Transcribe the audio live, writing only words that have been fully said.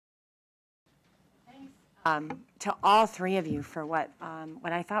to all three of you for what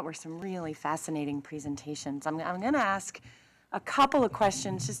I thought were some really fascinating presentations. I'm going to ask a couple of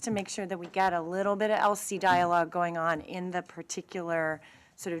questions just to make sure that we get a little bit of ELSI dialogue going on in the particular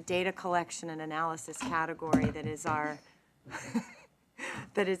sort of data collection and analysis category that is our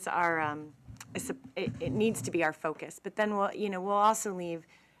that is our it needs to be our focus. But then we'll also leave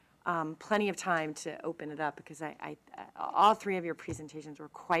plenty of time to open it up, because all three of your presentations were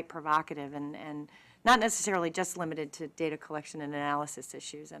quite provocative and not necessarily just limited to data collection and analysis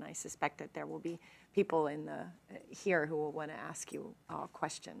issues. And I suspect that there will be people here who will want to ask you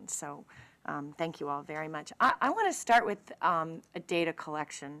questions. So thank you all very much. I want to start with a data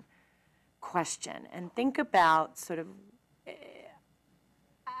collection question and think about sort of,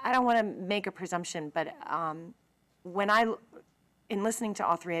 I don't want to make a presumption, but in listening to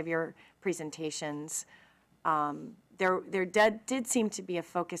all three of your presentations, there did seem to be a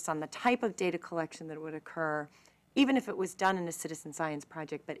focus on the type of data collection that would occur, even if it was done in a citizen science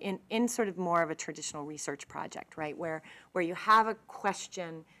project, but in sort of more of a traditional research project, right, where you have a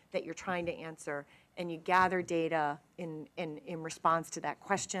question that you're trying to answer, and you gather data in response to that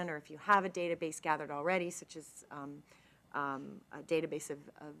question, or if you have a database gathered already, such as a database of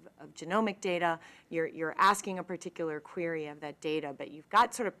genomic data, you're asking a particular query of that data, but you've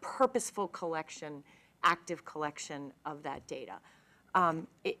got sort of purposeful collection, active collection of that data.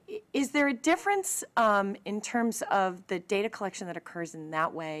 Is there a difference in terms of the data collection that occurs in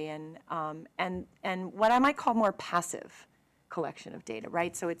that way and what I might call more passive collection of data,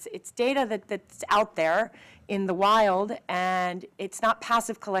 right? So it's data that's out there in the wild, and it's not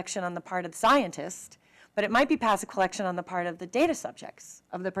passive collection on the part of the scientist, but it might be passive collection on the part of the data subjects,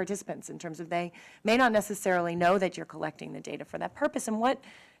 of the participants, in terms of they may not necessarily know that you're collecting the data for that purpose. And what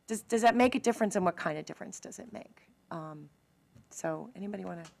does that make a difference, and what kind of difference does it make? So anybody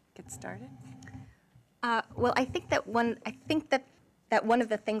want to get started? Well, I think that one of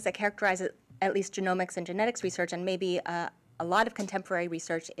the things that characterizes at least genomics and genetics research, and maybe a lot of contemporary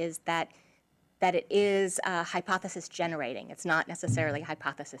research, is that it is hypothesis generating. It's not necessarily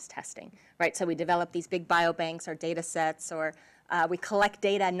hypothesis testing, right? So we develop these big biobanks or data sets, or we collect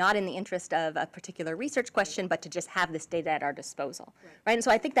data not in the interest of a particular research question, but to just have this data at our disposal, right? And so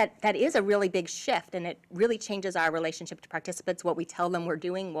I think that is a really big shift, and it really changes our relationship to participants, what we tell them we're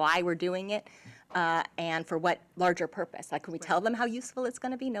doing, why we're doing it, and for what larger purpose. Like, can we tell them how useful it's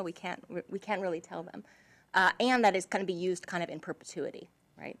going to be? No, we can't. We can't really tell them. And that it's going to be used kind of in perpetuity,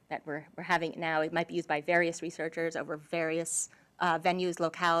 right? That we're having it now. It might be used by various researchers over various venues,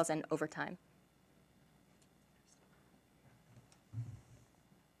 locales, and over time.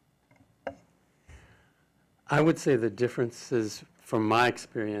 I would say the differences from my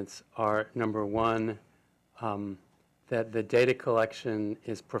experience are, number one, that the data collection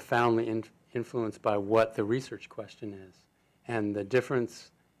is profoundly influenced by what the research question is. And the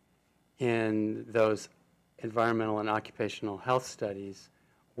difference in those environmental and occupational health studies,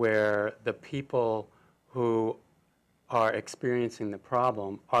 where the people who are experiencing the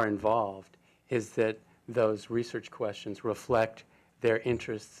problem are involved, is that those research questions reflect their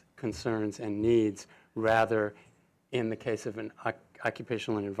interests, concerns, and needs, rather, in the case of an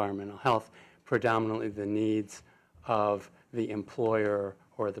occupational and environmental health, predominantly the needs of the employer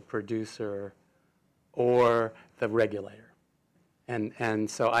or the producer or the regulator. And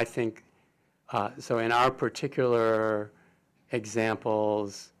so I think, so in our particular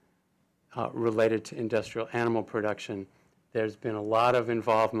examples related to industrial animal production, there's been a lot of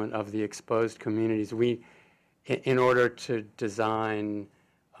involvement of the exposed communities. In order to design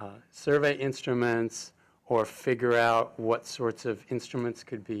survey instruments or figure out what sorts of instruments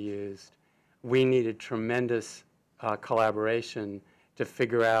could be used, we needed tremendous collaboration to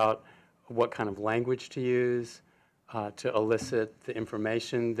figure out what kind of language to use to elicit the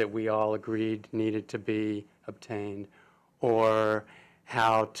information that we all agreed needed to be obtained, or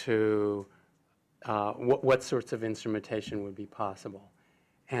how to, what sorts of instrumentation would be possible.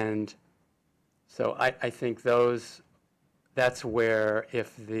 And so I think that's where,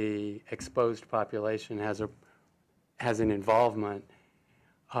 if the exposed population has an involvement,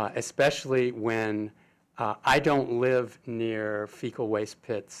 especially when I don't live near fecal waste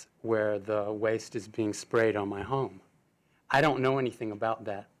pits where the waste is being sprayed on my home. I don't know anything about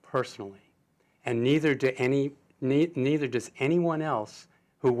that personally, and neither does anyone else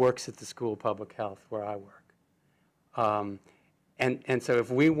who works at the School of Public Health where I work. And so if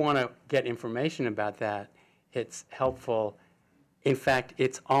we want to get information about that, it's helpful. In fact,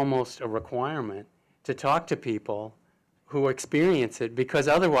 it's almost a requirement to talk to people who experience it, because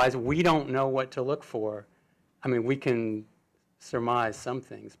otherwise we don't know what to look for. I mean, we can surmise some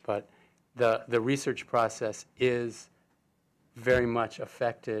things, but the research process is very much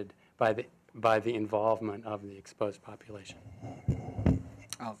affected by the involvement of the exposed population.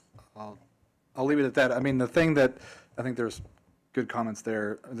 I'll leave it at that. I mean, the thing that, I think there's good comments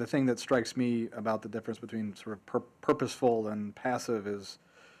there. The thing that strikes me about the difference between sort of purposeful and passive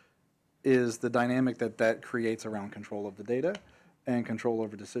is the dynamic that creates around control of the data and control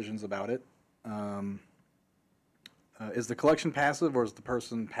over decisions about it. Is the collection passive, or is the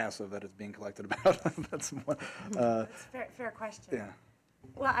person passive that is being collected about? That's one. That's a fair question. Yeah.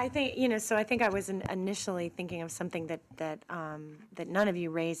 Well, I think, so I think I was initially thinking of something that none of you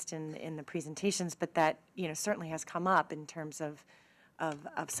raised in the presentations, but that, certainly has come up in terms of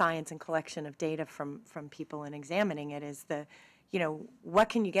science and collection of data from people and examining it, is the, what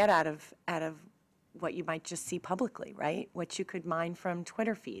can you get out of what you might just see publicly, right? What you could mine from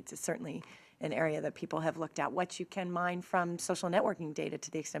Twitter feeds is certainly an area that people have looked at. What you can mine from social networking data, to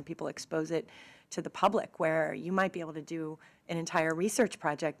the extent people expose it to the public, where you might be able to do an entire research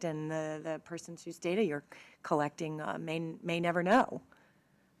project and the persons whose data you're collecting may never know.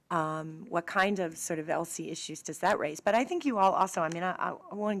 What kind of sort of ELSI issues does that raise? But I think you all also, I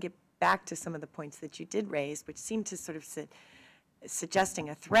want to get back to some of the points that you did raise, which seem to sort of suggesting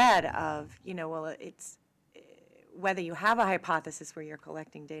a thread of, well, it's whether you have a hypothesis where you're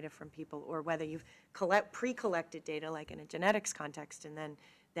collecting data from people, or whether you've pre-collected data, like in a genetics context, and then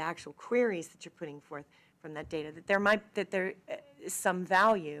the actual queries that you're putting forth from that data, that there is some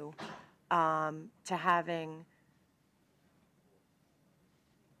value to having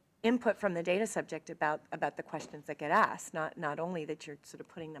input from the data subject about the questions that get asked. Not only that you're sort of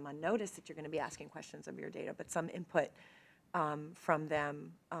putting them on notice that you're going to be asking questions of your data, but some input from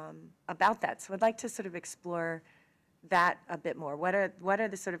them about that. So I'd like to sort of explore that a bit more. What are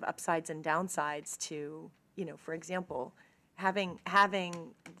the sort of upsides and downsides to, for example, having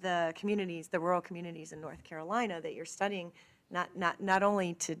the communities, the rural communities in North Carolina that you're studying, not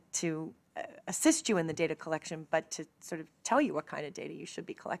only to assist you in the data collection, but to sort of tell you what kind of data you should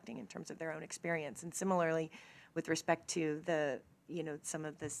be collecting in terms of their own experience. And similarly, with respect to the, some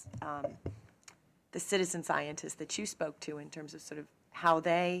of this, the citizen scientists that you spoke to, in terms of sort of how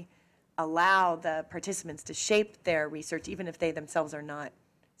they allow the participants to shape their research, even if they themselves are not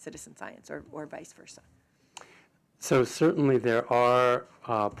citizen science, or vice versa. So certainly there are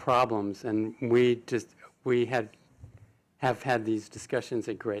problems, and we have had these discussions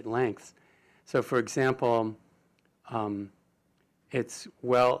at great lengths. So for example, it's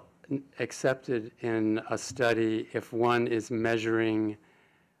well accepted in a study, if one is measuring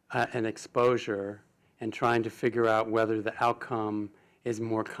an exposure and trying to figure out whether the outcome is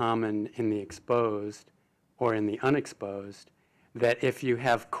more common in the exposed or in the unexposed, that if you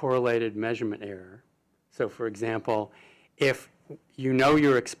have correlated measurement error, so for example, if you know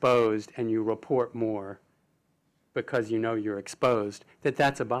you're exposed and you report more because you know you're exposed,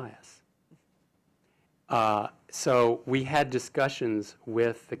 that's a bias. So we had discussions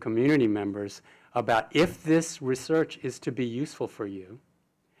with the community members about if this research is to be useful for you.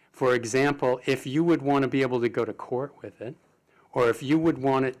 For example, if you would want to be able to go to court with it, or if you would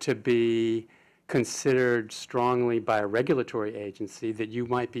want it to be considered strongly by a regulatory agency, that you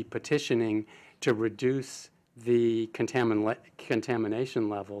might be petitioning to reduce the contamination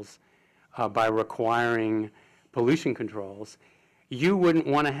levels by requiring pollution controls, you wouldn't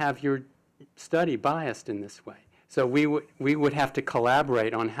want to have your study biased in this way. So we would have to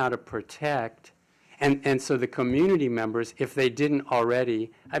collaborate on how to protect, and so the community members, if they didn't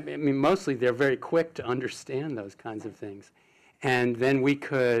already, I mean, mostly they're very quick to understand those kinds of things. And then we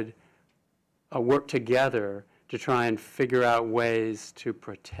could work together to try and figure out ways to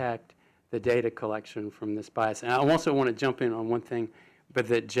protect the data collection from this bias. And I also want to jump in on one thing, but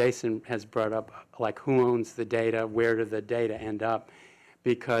that Jason has brought up, like who owns the data, where do the data end up?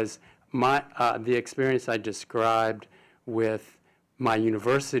 Because the experience I described with my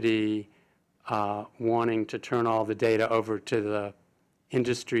university wanting to turn all the data over to the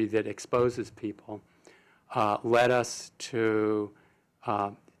industry that exposes people led us to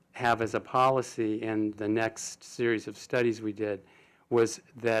have as a policy in the next series of studies we did was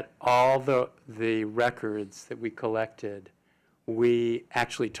that all the records that we collected, we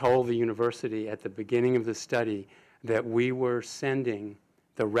actually told the university at the beginning of the study that we were sending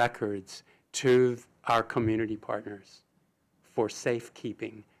the records to our community partners for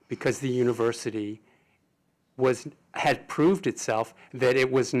safekeeping, because the university had proved itself that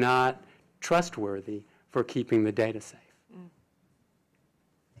it was not trustworthy for keeping the data safe.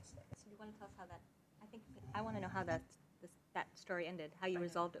 So you want to tell us how that, I want to know how that story ended, how you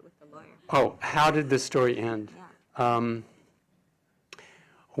resolved it with the lawyer. Oh, how did the story end? Yeah.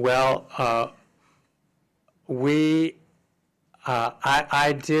 Well,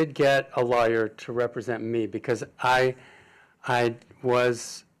 I did get a lawyer to represent me because I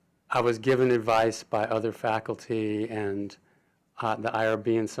was given advice by other faculty and the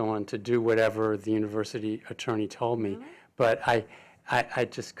IRB and so on to do whatever the university attorney told me, but I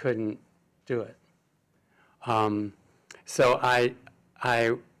just couldn't do it. So I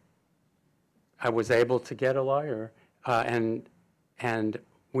was able to get a lawyer, and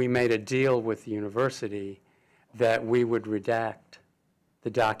we made a deal with the university that we would redact the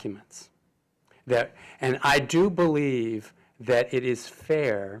documents. And I do believe that it is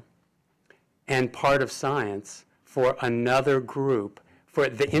fair and part of science for another group, for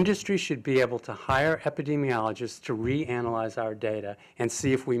the industry should be able to hire epidemiologists to reanalyze our data and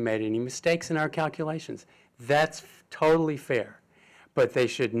see if we made any mistakes in our calculations. That's totally fair. But they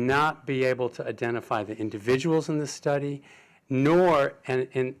should not be able to identify the individuals in the study, nor, and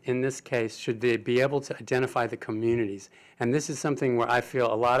in this case, should they be able to identify the communities. And this is something where I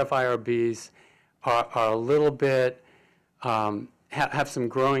feel a lot of IRBs are a little bit, have some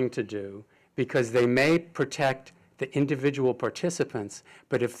growing to do, because they may protect the individual participants,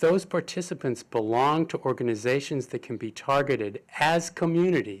 but if those participants belong to organizations that can be targeted as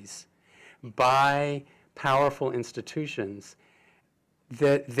communities by powerful institutions,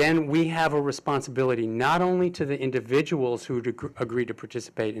 then we have a responsibility not only to the individuals who agree to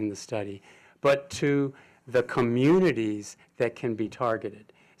participate in the study, but to the communities that can be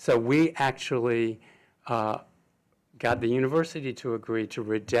targeted. So we actually got the university to agree to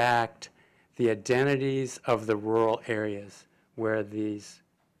redact the identities of the rural areas where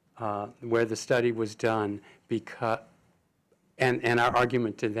where the study was done, because, and our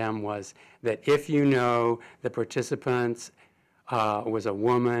argument to them was that if you know the participants was a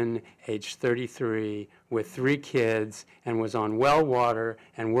woman, age 33, with 3 kids, and was on well water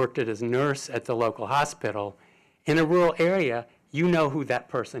and worked as a nurse at the local hospital, in a rural area, you know who that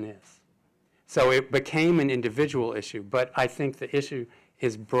person is. So it became an individual issue, but I think the issue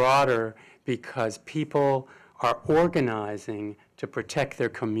is broader because people are organizing to protect their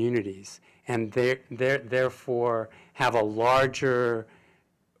communities, and they therefore have a larger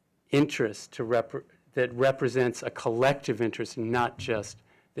interest that represents a collective interest, not just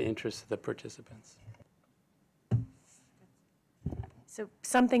the interests of the participants. So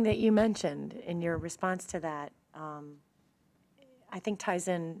something that you mentioned in your response to that, I think ties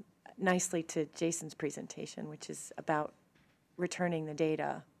in nicely to Jason's presentation, which is about returning the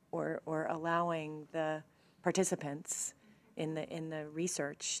data or allowing the participants in the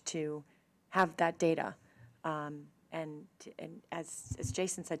research to have that data. And as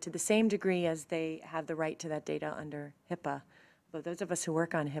Jason said, to the same degree as they have the right to that data under HIPAA. But those of us who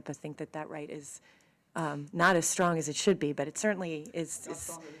work on HIPAA think that that right is not as strong as it should be, but it certainly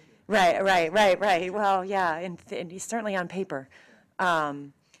is right. Well, yeah, and he's certainly on paper, but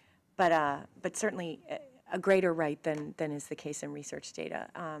certainly a greater right than is the case in research data.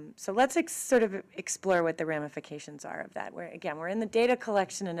 So let's sort of explore what the ramifications are of that. We're in the data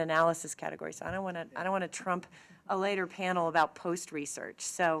collection and analysis category, so I don't want to trump a later panel about post-research.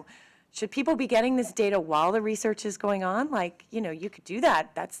 So should people be getting this data while the research is going on? Like, you could do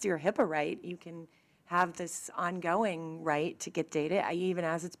that. That's your HIPAA right. You can have this ongoing right to get data even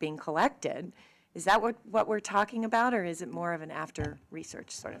as it's being collected. Is that what we're talking about, or is it more of an after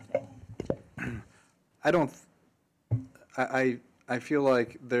research sort of thing? I feel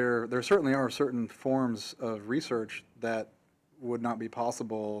like there certainly are certain forms of research that would not be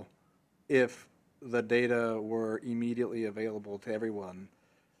possible if the data were immediately available to everyone.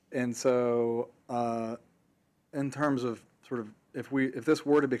 And so in terms of sort of, if this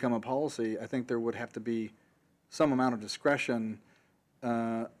were to become a policy, I think there would have to be some amount of discretion,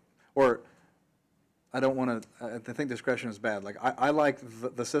 or I don't want to, I think discretion is bad. Like, I like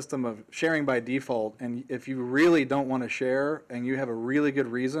the system of sharing by default, and if you really don't want to share and you have a really good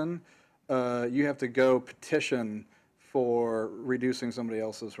reason, you have to go petition for reducing somebody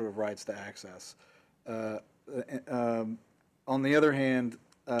else's sort of rights to access. On the other hand,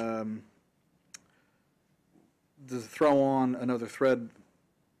 to throw on another thread,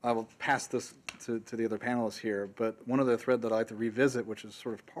 I will pass this to the other panelists here, but one other thread that I like to revisit, which is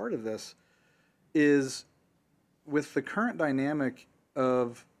sort of part of this, is with the current dynamic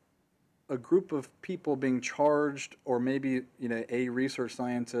of a group of people being charged, or maybe a research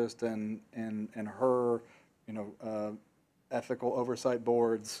scientist and her ethical oversight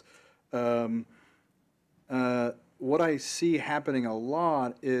boards. What I see happening a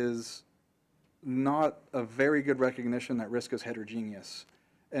lot is not a very good recognition that risk is heterogeneous,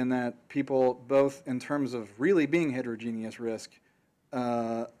 and that people, both in terms of really being heterogeneous risk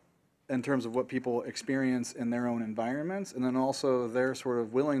in terms of what people experience in their own environments, and then also their sort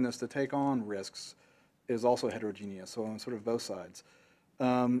of willingness to take on risks is also heterogeneous, so on sort of both sides.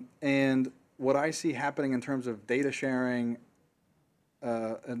 And what I see happening in terms of data sharing,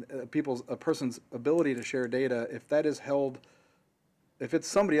 and a person's ability to share data, if that is held, if it's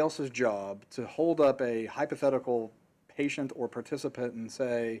somebody else's job to hold up a hypothetical patient or participant and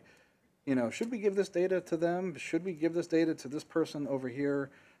say, you know, should we give this data to them? Should we give this data to this person over here?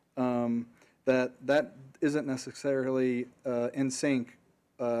 That isn't necessarily in sync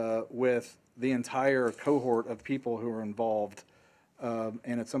with the entire cohort of people who are involved,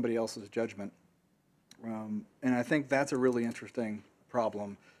 and it's somebody else's judgment. And I think that's a really interesting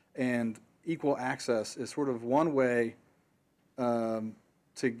problem. And equal access is sort of one way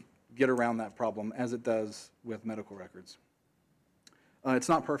to get around that problem, as it does with medical records. It's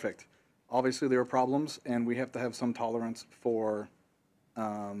not perfect. Obviously, there are problems, and we have to have some tolerance for,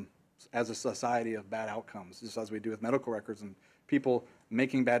 as a society, of bad outcomes, just as we do with medical records and people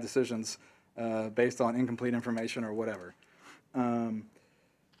making bad decisions based on incomplete information or whatever.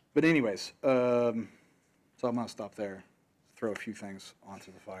 But anyways, so I'm going to stop there, throw a few things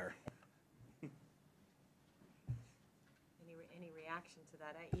onto the fire. Any reaction to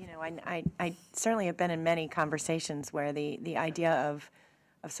that? I certainly have been in many conversations where the idea of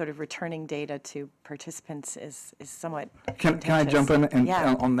sort of returning data to participants is somewhat Can I jump in and,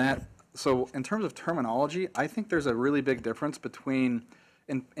 Yeah. on that? So in terms of terminology, I think there's a really big difference between,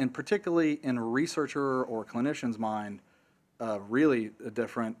 and particularly in a researcher or clinician's mind, really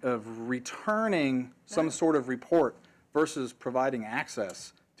different, of returning some sort of report versus providing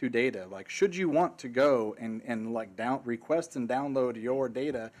access to data. Like, should you want to go and like request and download your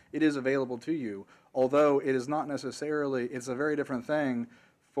data, it is available to you. Although it is not necessarily, it's a very different thing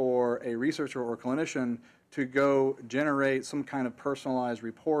for a researcher or clinician to go generate some kind of personalized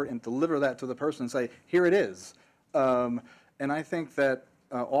report and deliver that to the person and say, here it is. And I think that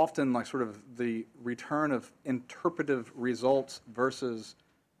often, like, sort of the return of interpretive results versus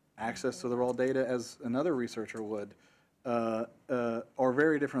access to the raw data, as another researcher would, are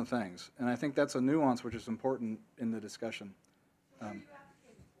very different things. And I think that's a nuance which is important in the discussion.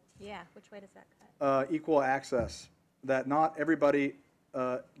 Yeah, which way does that cut? Equal access, that not everybody,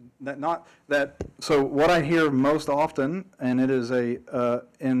 so what I hear most often, and it is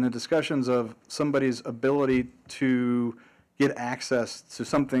in the discussions of somebody's ability to get access to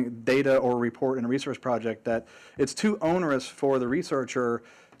something, data or report in a research project, that it's too onerous for the researcher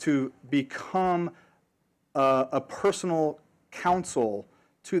to become a personal counsel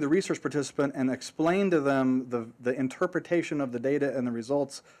to the research participant and explain to them the interpretation of the data and the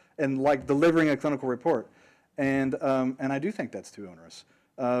results, and like delivering a clinical report. And I do think that's too onerous.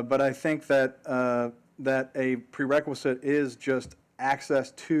 But I think that that a prerequisite is just access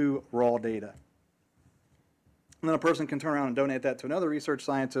to raw data. And then a person can turn around and donate that to another research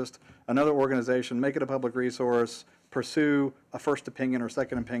scientist, another organization, make it a public resource, pursue a first opinion or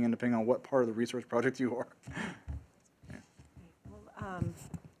second opinion, depending on what part of the research project you are.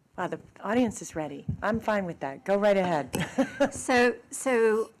 Wow, the audience is ready. I'm fine with that. Go right ahead.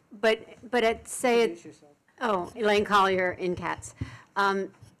 Elaine Collier in CATS.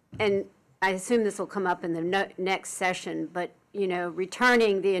 And I assume this will come up in the next session, but, you know,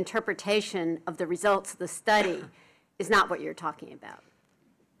 returning the interpretation of the results of the study is not what you're talking about.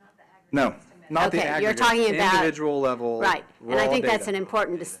 No, not the Okay, aggregate. you're talking about individual level. Right, and I raw think that's data. an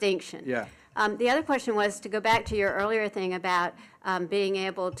important distinction. Yeah. The other question was to go back to your earlier thing about being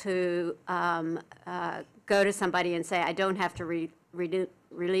able to go to somebody and say, I don't have to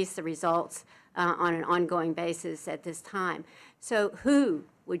release the results on an ongoing basis at this time. So who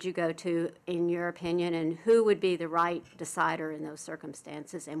would you go to, in your opinion, and who would be the right decider in those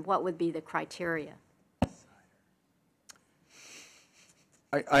circumstances, and what would be the criteria?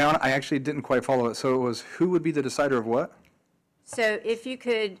 I actually didn't quite follow it. So it was, who would be the decider of what? So if you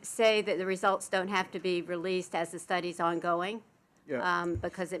could say that the results don't have to be released as the study's ongoing, Yeah.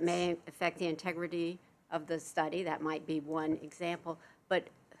 because it may affect the integrity of the study, that might be one example. But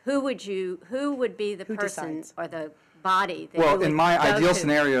who would be the Who person decides? or the body that you Well, would in my go ideal to?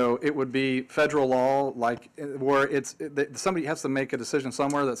 scenario, it would be federal law, like where somebody has to make a decision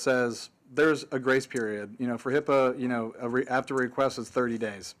somewhere that says there's a grace period. You know, for HIPAA, you know, after a request is 30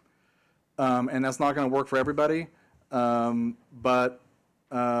 days, and that's not going to work for everybody. But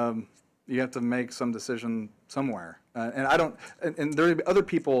you have to make some decision somewhere, and I don't. And there are other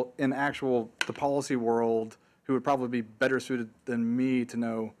people in the policy world who would probably be better suited than me to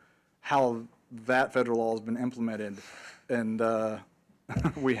know how that federal law has been implemented, and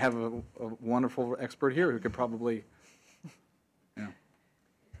we have a wonderful expert here who could probably. Yeah.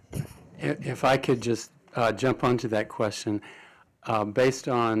 If I could just jump onto that question, based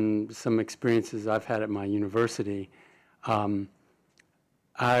on some experiences I've had at my university, I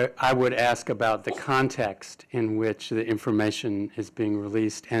would ask about the context in which the information is being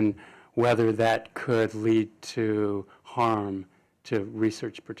released and whether that could lead to harm to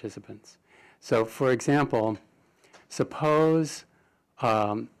research participants. So, for example, suppose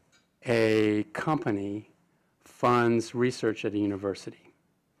a company funds research at a university,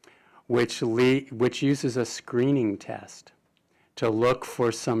 which uses a screening test to look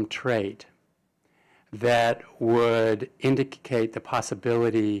for some trait that would indicate the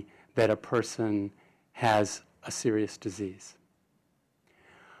possibility that a person has a serious disease.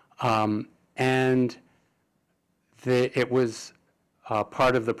 And it was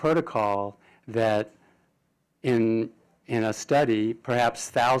part of the protocol that in a study, perhaps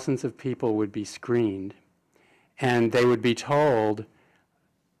thousands of people would be screened, and they would be told,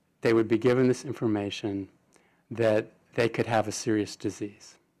 they would be given this information that they could have a serious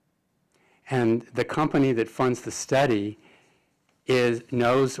disease. And the company that funds the study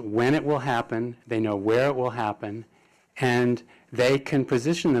knows when it will happen, they know where it will happen, and they can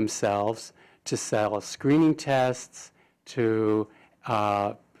position themselves to sell screening tests, to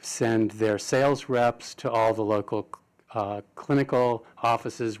send their sales reps to all the local clinical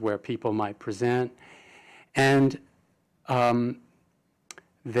offices where people might present, and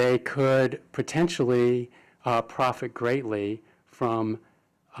they could potentially profit greatly from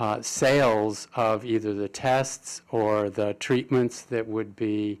sales of either the tests or the treatments that would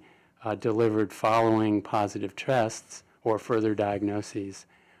be delivered following positive tests or further diagnoses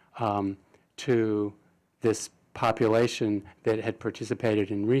to this population that had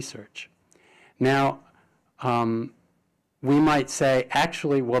participated in research. Now, we might say,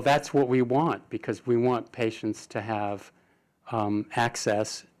 actually, well, that's what we want, because we want patients to have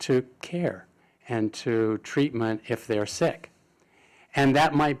access to care and to treatment if they're sick. And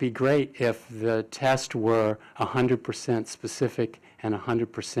that might be great if the test were 100% specific and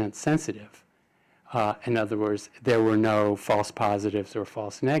 100% sensitive. In other words, there were no false positives or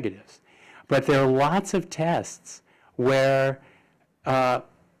false negatives. But there are lots of tests where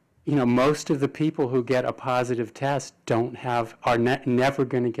most of the people who get a positive test are never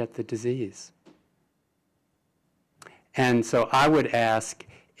going to get the disease. And so I would ask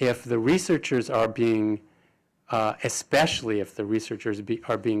if the researchers are being, especially if the researchers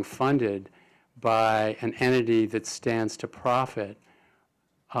are being funded by an entity that stands to profit,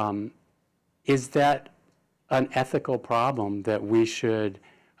 is that an ethical problem that we should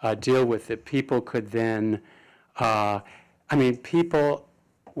deal with, that people could then, people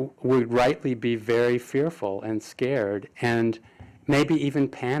would rightly be very fearful and scared and maybe even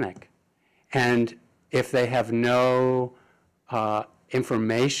panic. And if they have no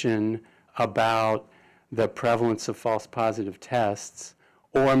information about the prevalence of false positive tests,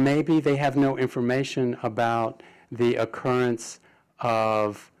 or maybe they have no information about the occurrence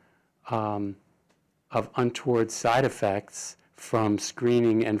of untoward side effects from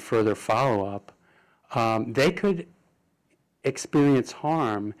screening and further follow-up, they could experience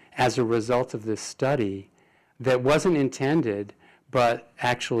harm as a result of this study that wasn't intended, but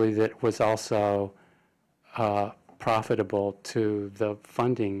actually that was also profitable to the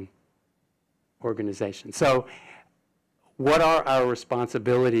funding organization. So what are our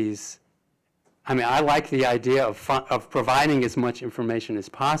responsibilities? I like the idea of providing as much information as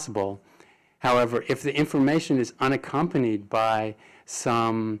possible. However, if the information is unaccompanied by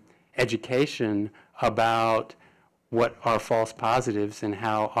some education about what are false positives and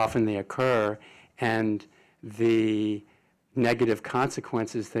how often they occur, and the negative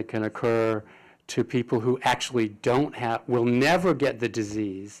consequences that can occur to people who actually will never get the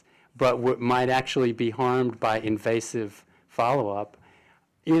disease, but might actually be harmed by invasive follow-up,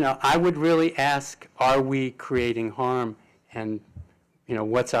 I would really ask, are we creating harm, and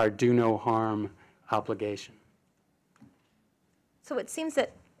what's our do no harm obligation? So it seems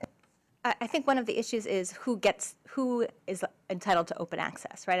that I think one of the issues is who is entitled to open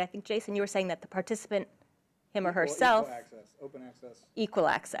access, right? I think, Jason, you were saying that the participant, him or herself, Equal access, open access. Equal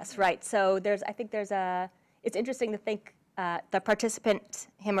access, right? So it's interesting to think the participant,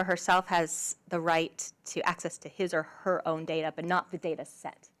 him or herself, has the right to access to his or her own data, but not the data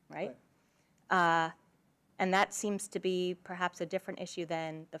set, right? And that seems to be perhaps a different issue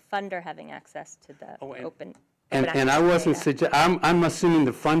than the funder having access to the open And I wasn't I'm assuming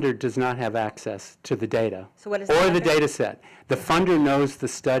the funder does not have access to the data. So what is or the the data set. The funder knows the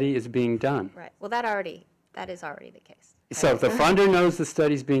study is being done. Right. Well, that is already the case. So if the funder knows the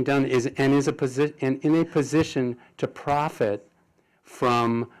study is being done and is in a position to profit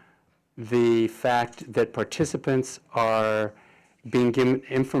from the fact that participants are being given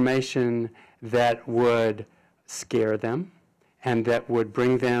information that would scare them and that would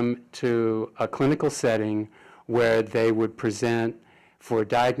bring them to a clinical setting where they would present for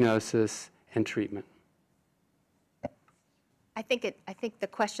diagnosis and treatment. I think the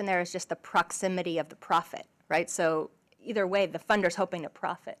question there is just the proximity of the profit, right? So either way, the funder's hoping to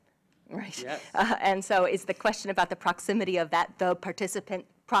profit, right? Yes. And so is the question about the proximity of that, the participant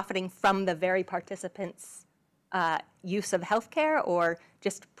profiting from the very participant's use of healthcare, or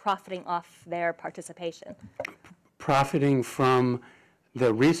just profiting off their participation? Profiting from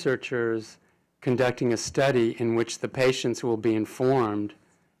the researchers conducting a study in which the patients will be informed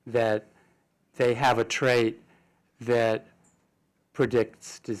that they have a trait that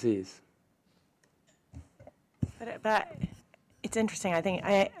predicts disease. But it's interesting. I think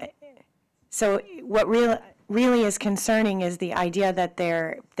so. What really is concerning is the idea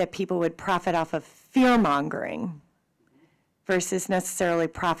that people would profit off of fear mongering versus necessarily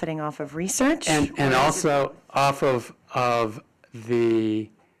profiting off of research, and also off of the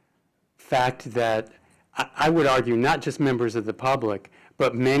fact that I would argue not just members of the public,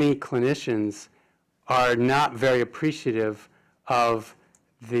 but many clinicians are not very appreciative of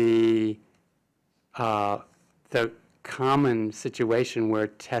the common situation where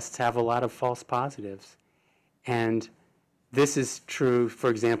tests have a lot of false positives. And this is true, for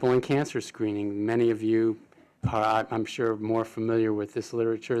example, in cancer screening. Many of you are, I'm sure, more familiar with this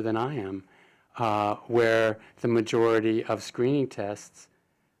literature than I am, where the majority of screening tests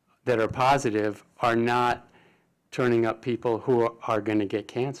that are positive are not turning up people who are going to get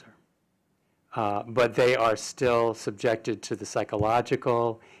cancer. But they are still subjected to the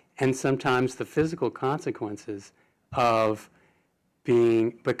psychological and sometimes the physical consequences of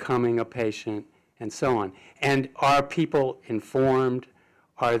becoming a patient and so on. And are people informed?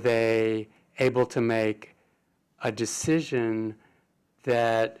 Are they able to make a decision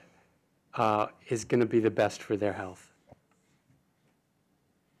that is going to be the best for their health?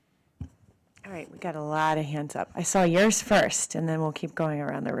 All right, we got a lot of hands up. I saw yours first, and then we'll keep going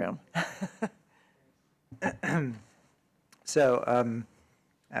around the room. So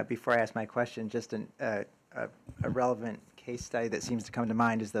before I ask my question, just a relevant case study that seems to come to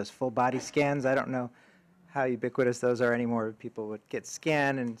mind is those full body scans. I don't know how ubiquitous those are anymore. People would get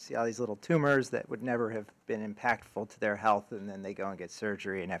scanned and see all these little tumors that would never have been impactful to their health, and then they go and get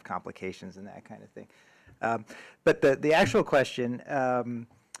surgery and have complications and that kind of thing. But the actual question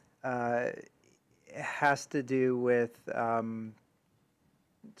has to do with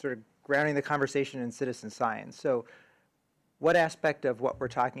sort of grounding the conversation in citizen science. So what aspect of what we're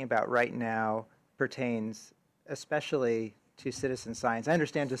talking about right now pertains especially to citizen science? I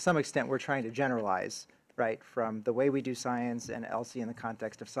understand to some extent we're trying to generalize, right, from the way we do science and ELSI in the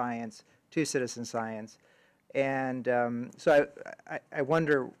context of science to citizen science. And so I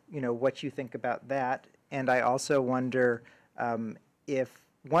wonder, what you think about that. And I also wonder if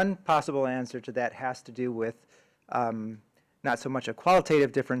one possible answer to that has to do with not so much a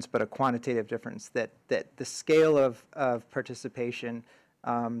qualitative difference, but a quantitative difference, that the scale of participation,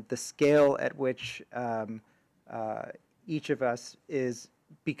 the scale at which each of us is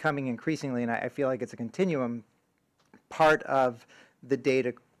becoming increasingly, and I feel like it's a continuum, part of the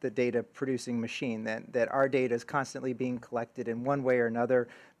data producing machine, that our data is constantly being collected in one way or another,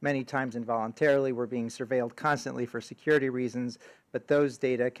 many times involuntarily. We're being surveilled constantly for security reasons, but those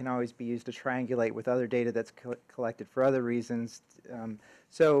data can always be used to triangulate with other data that's collected for other reasons.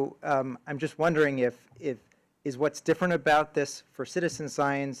 So I'm just wondering if is what's different about this for citizen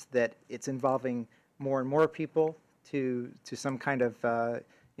science that it's involving more and more people to some kind of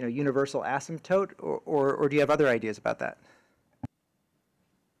universal asymptote, or do you have other ideas about that?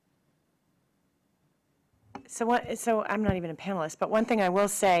 So I'm not even a panelist, but one thing I will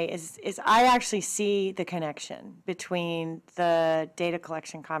say is I actually see the connection between the data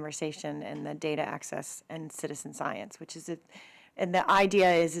collection conversation and the data access and citizen science, which is and the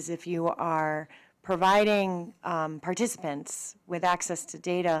idea is if you are providing participants with access to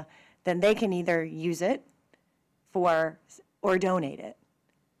data, then they can either use it or donate it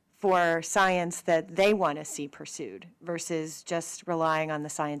for science that they want to see pursued versus just relying on the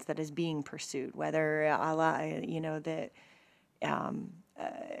science that is being pursued, whether, the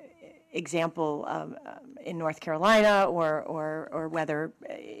example in North Carolina or whether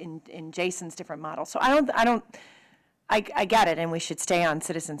in Jason's different model. So I get it, and we should stay on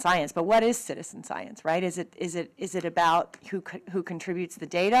citizen science, but what is citizen science, right? Is it about who contributes the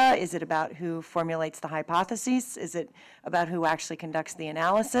data? Is it about who formulates the hypotheses? Is it about who actually conducts the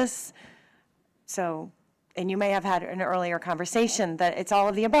analysis? So and you may have had an earlier conversation that it's all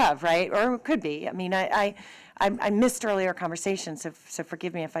of the above, right? Or it could be. I mean, I missed earlier conversations, so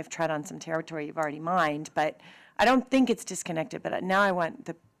forgive me if I've tread on some territory you've already mined, but I don't think it's disconnected, but now I want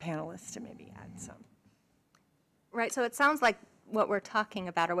the panelists to maybe add some. Right, so it sounds like what we're talking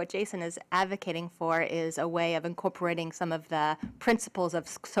about, or what Jason is advocating for, is a way of incorporating some of the principles of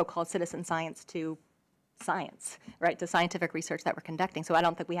so-called citizen science to science, right, to scientific research that we're conducting. So I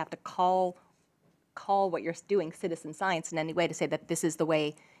don't think we have to call what you're doing citizen science in any way to say that this is the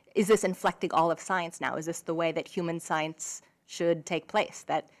way, is this inflecting all of science now? Is this the way that human science should take place?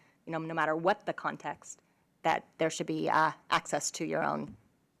 That, no matter what the context, that there should be access to your own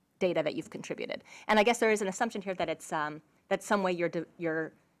data that you've contributed. And I guess there is an assumption here that it's that some way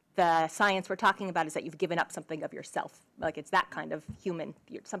the science we're talking about is that you've given up something of yourself. Like it's that kind of human,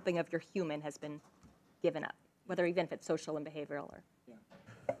 something of your human has been given up, whether even if it's social and behavioral or.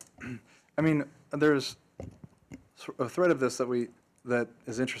 Yeah. I mean, there's a thread of this that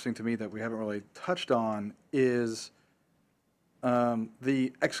is interesting to me that we haven't really touched on is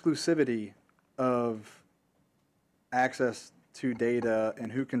the exclusivity of access to data and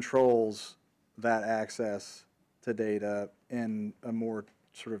who controls that access to data in a more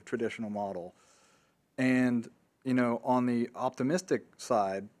sort of traditional model. And, on the optimistic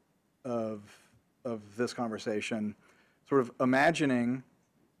side of this conversation, sort of imagining,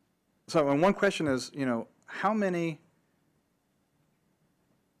 and one question is, how many,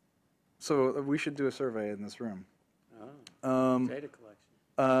 so we should do a survey in this room. Data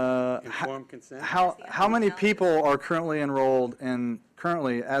collection. Informed consent. How many people are currently enrolled in,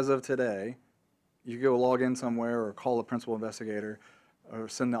 as of today, you go log in somewhere or call a principal investigator or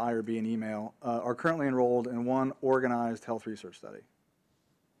send the IRB an email, are currently enrolled in one organized health research study?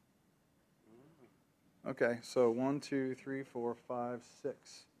 Okay, so 1, 2, 3, 4, 5,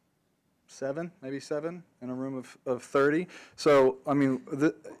 6, 7, maybe 7 in a room of 30. So, I mean,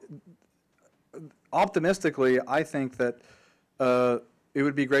 optimistically, I think that it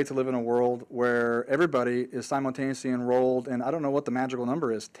would be great to live in a world where everybody is simultaneously enrolled in, I don't know what the magical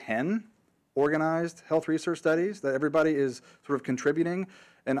number is, 10 organized health research studies, that everybody is sort of contributing.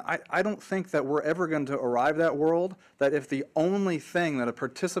 And I don't think that we're ever going to arrive at that world, that if the only thing that a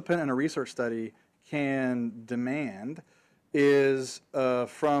participant in a research study can demand is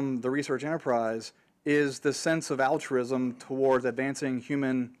from the research enterprise is the sense of altruism towards advancing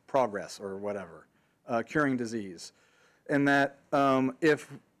human progress or whatever, curing disease. And that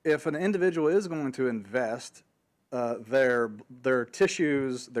if an individual is going to invest their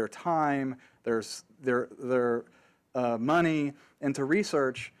tissues, their time, their money into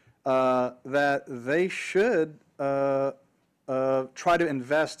research, that they should try to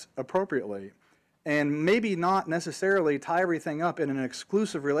invest appropriately, and maybe not necessarily tie everything up in an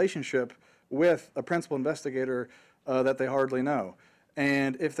exclusive relationship with a principal investigator that they hardly know.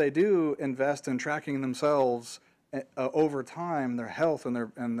 And if they do invest in tracking themselves over time, their health and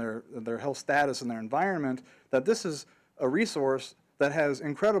their health status and their environment, that this is a resource that has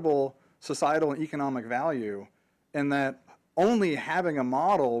incredible societal and economic value, and that only having a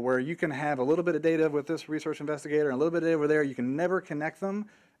model where you can have a little bit of data with this research investigator and a little bit of data over there, you can never connect them,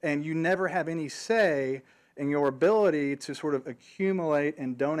 and you never have any say in your ability to sort of accumulate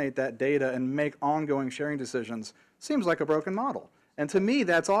and donate that data and make ongoing sharing decisions, seems like a broken model. And to me,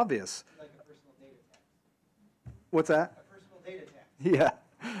 that's obvious. Like a personal data tax. What's that? A personal data tax. Yeah.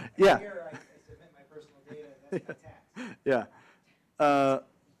 Yeah. Here I submit my personal data, that's my tax. Yeah.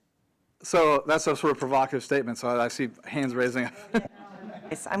 So that's a sort of provocative statement, so I see hands raising.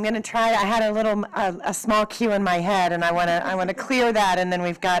 I'm going to try. I had a small cue in my head, and I want to clear that, and then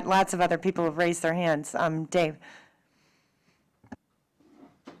we've got lots of other people who've raised their hands. Dave.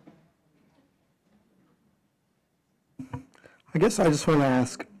 I guess I just want to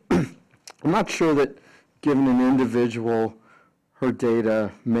ask, I'm not sure that giving an individual her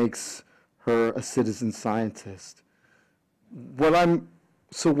data makes her a citizen scientist. What I'm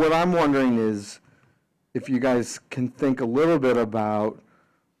wondering is if you guys can think a little bit about,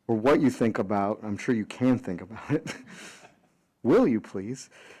 or what you think about, I'm sure you can think about it. Will you please?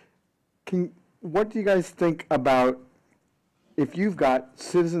 What do you guys think about if you've got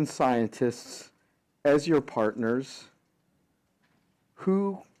citizen scientists as your partners?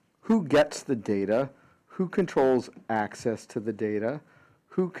 Who gets the data? Who controls access to the data?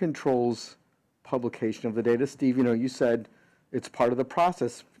 Who controls publication of the data? Steve, you said it's part of the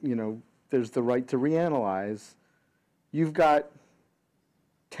process. There's the right to reanalyze. You've got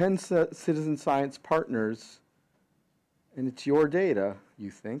 10 citizen science partners, and it's your data,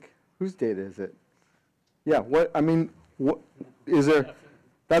 you think. Whose data is it? Yeah, what is there?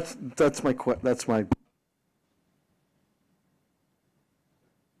 That's my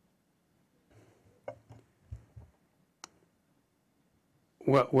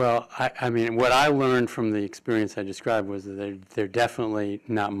Well, I mean, what I learned from the experience I described was that they're definitely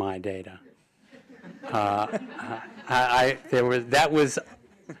not my data. That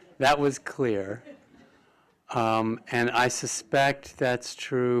was clear. And I suspect that's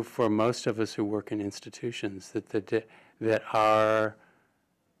true for most of us who work in institutions, that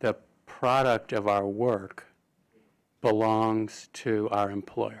the product of our work belongs to our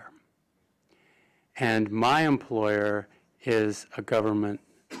employer. And my employer is a government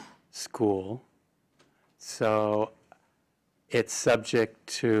school, so it's subject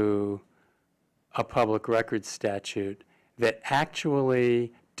to a public records statute that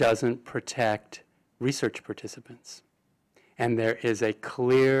actually doesn't protect research participants. And there is a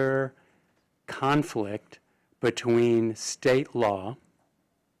clear conflict between state law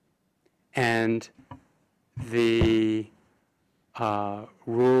and the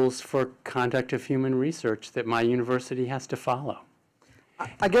rules for conduct of human research that my university has to follow.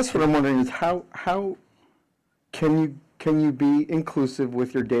 I guess what I'm wondering is how can you be inclusive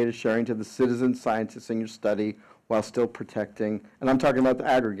with your data sharing to the citizen scientists in your study while still protecting, and I'm talking about the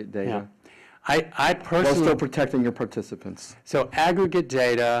aggregate data, I personally, while still protecting your participants? So aggregate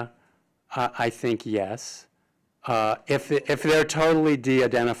data, I think yes. If they're totally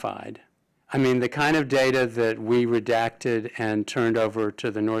de-identified, I mean, the kind of data that we redacted and turned over to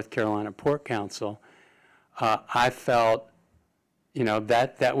the North Carolina Port Council, I felt, you know,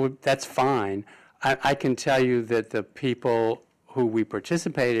 that's fine. I can tell you that the people who we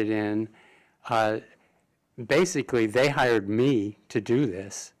participated in, basically they hired me to do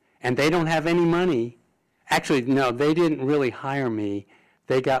this, and they don't have any money. Actually, no, they didn't really hire me.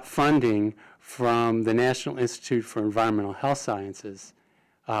 They got funding from the National Institute for Environmental Health Sciences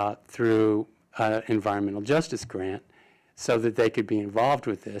through an environmental justice grant so that they could be involved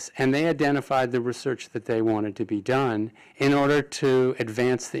with this. And they identified the research that they wanted to be done in order to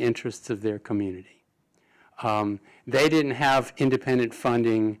advance the interests of their community. They didn't have independent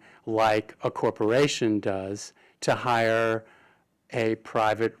funding like a corporation does to hire a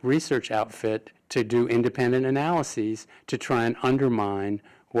private research outfit to do independent analyses to try and undermine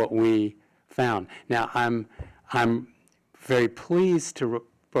what we found. Now, I'm very pleased to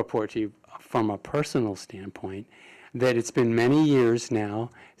report to you from a personal standpoint that it's been many years now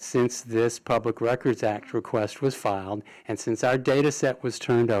since this Public Records Act request was filed and since our data set was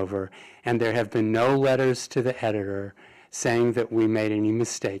turned over, and there have been no letters to the editor saying that we made any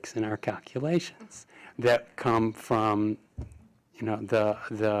mistakes in our calculations that come from, you know,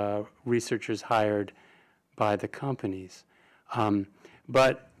 the researchers hired by the companies.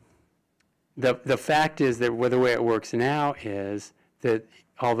 But the fact is that the way it works now is that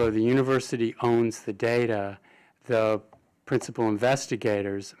although the university owns the data, the principal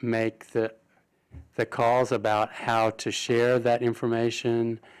investigators make the calls about how to share that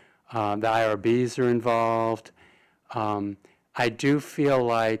information. The IRBs are involved. I do feel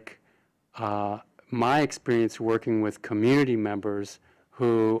like my experience working with community members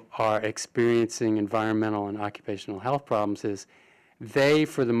who are experiencing environmental and occupational health problems is they,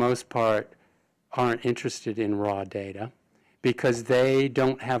 for the most part, aren't interested in raw data because they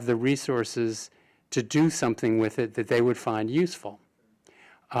don't have the resources to do something with it that they would find useful.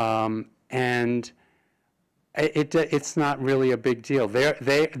 And it's not really a big deal.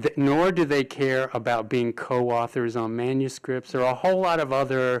 Nor do they care about being co-authors on manuscripts or a whole lot of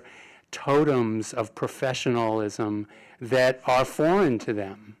other totems of professionalism that are foreign to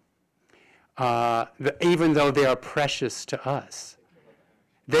them, even though they are precious to us.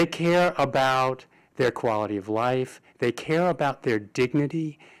 They care about their quality of life. They care about their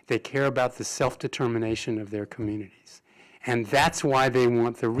dignity. They care about the self-determination of their communities. And that's why they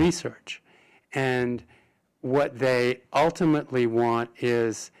want the research. And what they ultimately want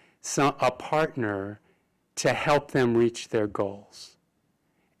is a partner to help them reach their goals.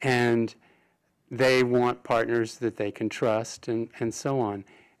 And they want partners that they can trust and so on.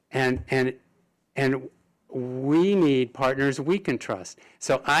 And we need partners we can trust.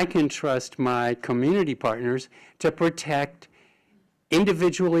 So I can trust my community partners to protect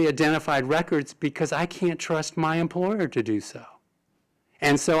individually identified records because I can't trust my employer to do so.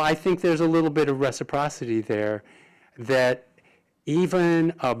 And so I think there's a little bit of reciprocity there that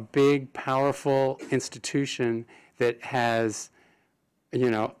even a big, powerful institution that has, you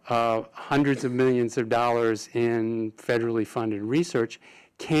know, hundreds of millions of dollars in federally funded research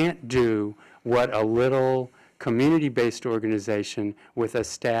can't do what a little community-based organization with a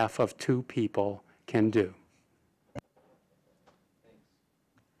staff of 2 people can do.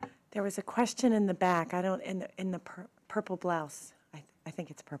 There was a question in the back. I don't, in the purple blouse. I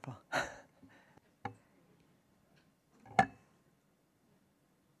think it's purple.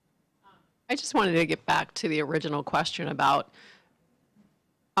 just wanted to get back to the original question about,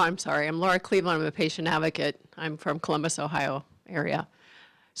 I'm sorry, I'm Laura Cleveland, I'm a patient advocate. I'm from Columbus, Ohio area.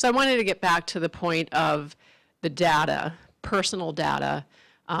 So I wanted to get back to the point of the data, personal data,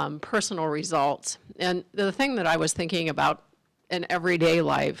 personal results. And the thing that I was thinking about in everyday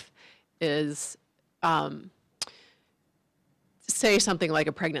life is, say something like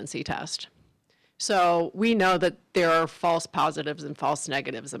a pregnancy test. So we know that there are false positives and false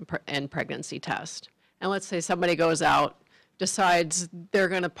negatives in pregnancy test. And let's say somebody goes out, decides they're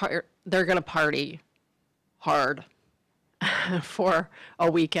going to party hard for a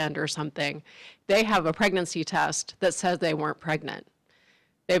weekend or something. They have a pregnancy test that says they weren't pregnant.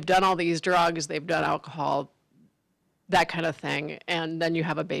 They've done all these drugs, they've done alcohol, that kind of thing, and then you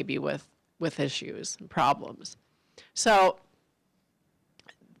have a baby with issues and problems. So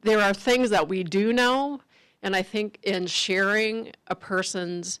there are things that we do know, and I think in sharing a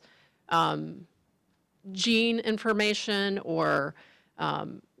person's gene information or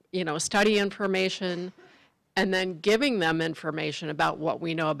study information, and then giving them information about what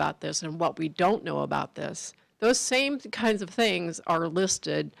we know about this and what we don't know about this, those same kinds of things are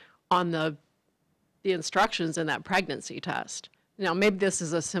listed on the instructions in that pregnancy test. Now, maybe this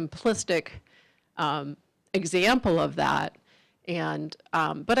is a simplistic example of that, and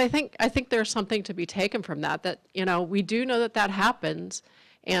but I think there's something to be taken from that. That we do know that happens,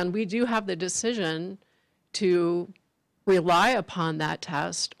 and we do have the decision to rely upon that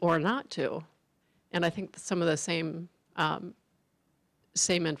test or not to. And I think some of the same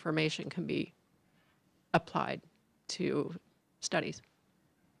information can be applied to studies.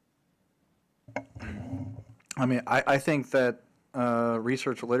 I mean, I think that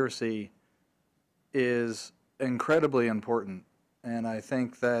research literacy is incredibly important, and I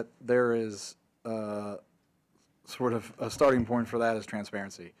think that there is sort of a starting point for that is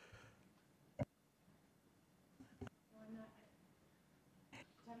transparency.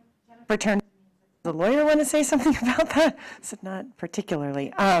 Return. The lawyer want to say something about that? So not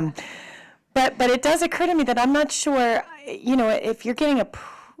particularly. But it does occur to me that I'm not sure, if you're getting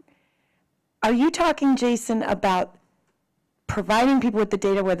are you talking, Jason, about providing people with the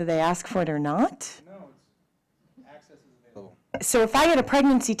data whether they ask for it or not? No, access is available. So if I get a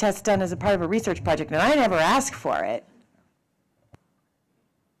pregnancy test done as a part of a research project and I never ask for it.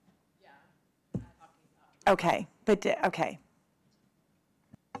 Okay, okay.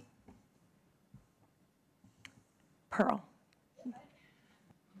 Pearl.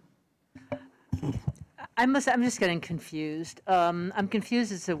 I'm just getting confused. I'm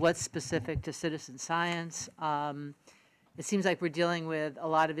confused as to what's specific to citizen science. It seems like we're dealing with a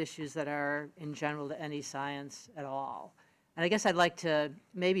lot of issues that are in general to any science at all. And I guess I'd like to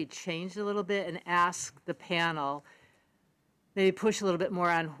maybe change a little bit and ask the panel, maybe push a little bit more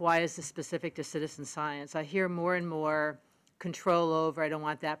on why is this specific to citizen science. I hear more and more control over, I don't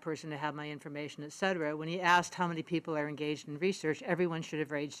want that person to have my information, et cetera. When you asked how many people are engaged in research, everyone should have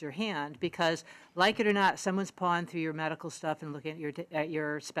raised their hand because, like it or not, someone's pawing through your medical stuff and looking at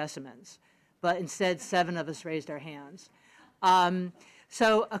your specimens. But instead, 7 of us raised our hands.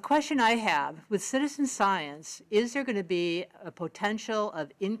 So a question I have, with citizen science, is there going to be a potential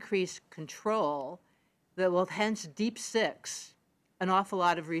of increased control that will hence deep six an awful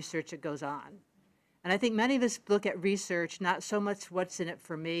lot of research that goes on? And I think many of us look at research not so much what's in it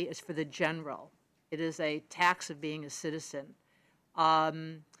for me as for the general. It is a tax of being a citizen. A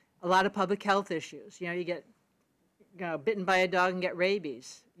lot of public health issues. You get bitten by a dog and get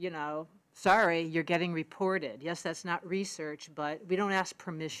rabies. Sorry, you're getting reported. Yes, that's not research, but we don't ask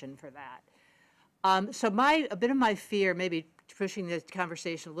permission for that. So a bit of my fear, maybe pushing the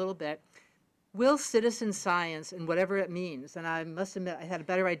conversation a little bit, will citizen science, and whatever it means, and I must admit I had a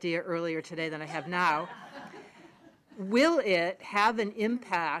better idea earlier today than I have now, will it have an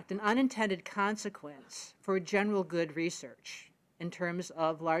impact, an unintended consequence for general good research in terms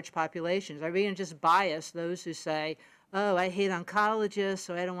of large populations? Are we going to just bias those who say, oh, I hate oncologists,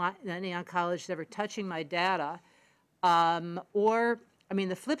 so I don't want any oncologists ever touching my data? The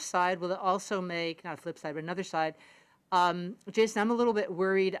flip side, will it also make, not a flip side, but another side, Jason, I'm a little bit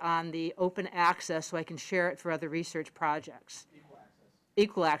worried on the open access so I can share it for other research projects.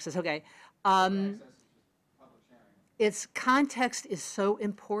 Equal access, okay. Its context is so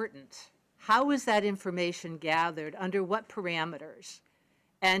important. How is that information gathered? Under what parameters?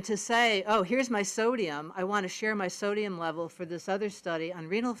 And to say, oh, here's my sodium, I want to share my sodium level for this other study on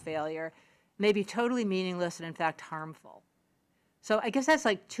renal failure, may be totally meaningless and in fact harmful. So I guess that's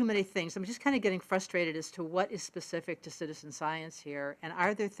like too many things. I'm just kind of getting frustrated as to what is specific to citizen science here, and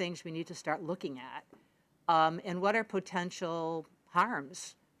are there things we need to start looking at, and what are potential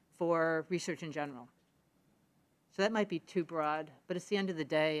harms for research in general. So that might be too broad, but it's the end of the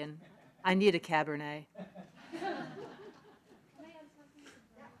day, and I need a Cabernet.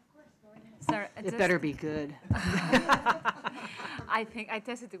 Sorry, It better be good. I think I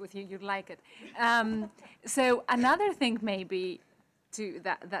tested it with you. You'd like it. So another thing maybe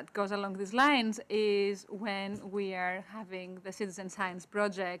that goes along these lines is when we are having the citizen science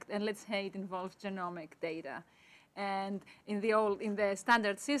project, and let's say it involves genomic data. And in the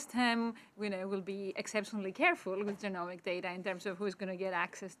standard system, we'll be exceptionally careful with genomic data in terms of who's going to get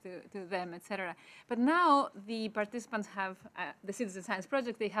access to them, et cetera. But now the participants have, the citizen science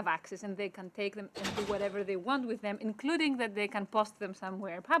project, they have access and they can take them and do whatever they want with them, including that they can post them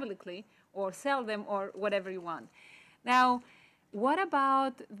somewhere publicly or sell them or whatever you want. Now, what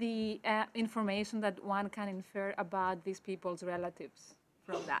about the information that one can infer about these people's relatives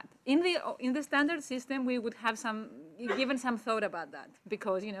from that? In the standard system, we would have given some thought about that,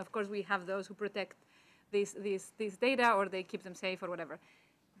 because of course we have those who protect these data, or they keep them safe or whatever.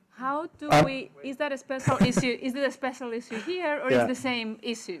 How do we? Is that a special issue? Is it a special issue here, or is the same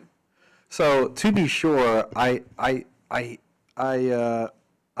issue? So to be sure, I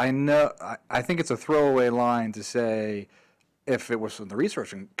know, I think it's a throwaway line to say, if it was in the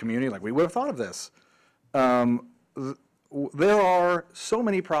research community, like, we would have thought of this. There are so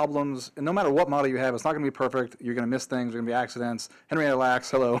many problems, and no matter what model you have, it's not going to be perfect. You're going to miss things. There are going to be accidents. Henrietta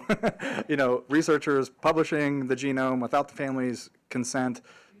Lacks, hello. Researchers publishing the genome without the family's consent.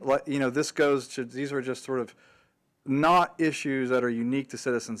 This goes to, these are just sort of not issues that are unique to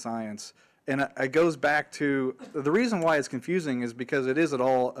citizen science. And it goes back to, the reason why it's confusing is because it is at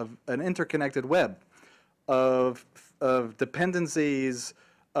all of an interconnected web of dependencies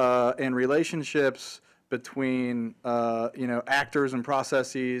and relationships between actors and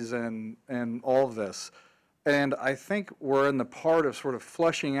processes and all of this. And I think we're in the part of sort of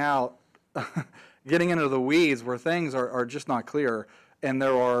flushing out, getting into the weeds where things are just not clear, and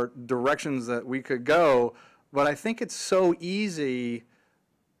there are directions that we could go. But I think it's so easy.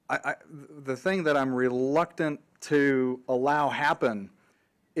 The thing that I'm reluctant to allow happen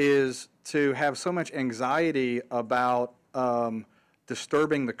is to have so much anxiety about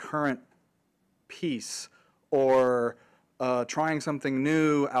disturbing the current peace, or trying something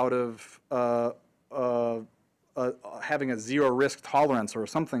new out of having a zero risk tolerance or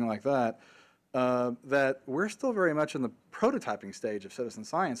something like that, that we're still very much in the prototyping stage of citizen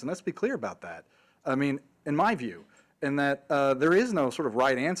science. And let's be clear about that. I mean, in my view, in that there is no sort of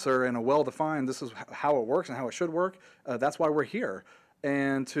right answer and a well-defined, this is how it works and how it should work. That's why we're here,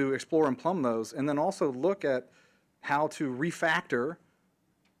 and to explore and plumb those, and then also look at how to refactor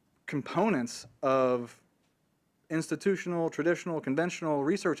components of institutional, traditional, conventional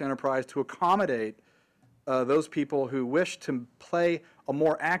research enterprise to accommodate those people who wish to play a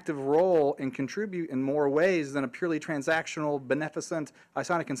more active role and contribute in more ways than a purely transactional, beneficent, I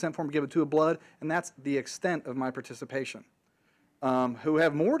sign a consent form, give it to a blood, and that's the extent of my participation, who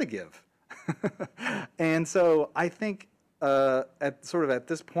have more to give. And so I think at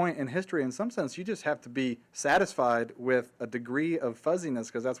this point in history, in some sense, you just have to be satisfied with a degree of fuzziness,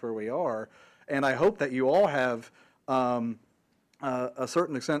 because that's where we are. And I hope that you all have a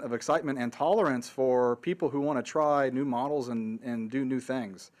certain extent of excitement and tolerance for people who want to try new models and do new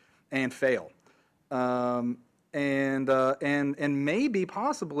things and fail. And maybe,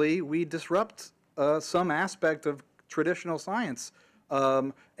 possibly, we disrupt some aspect of traditional science.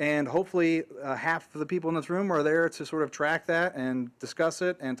 And hopefully half of the people in this room are there to sort of track that and discuss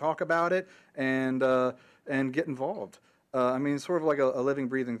it and talk about it and get involved. I mean, it's sort of like a living,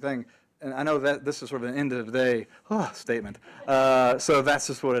 breathing thing. And I know that this is sort of an end of the day statement. So that's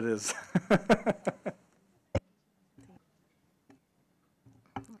just what it is.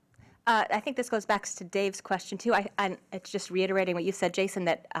 I think this goes back to Dave's question, too. And it's just reiterating what you said, Jason,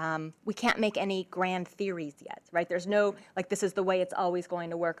 that we can't make any grand theories yet, right? There's no, like, this is the way it's always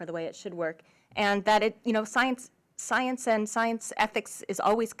going to work or the way it should work. And that science and science ethics is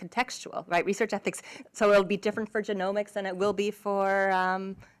always contextual, right? Research ethics, so it'll be different for genomics than it will be for,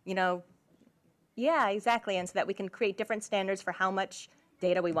 yeah, exactly. And so that we can create different standards for how much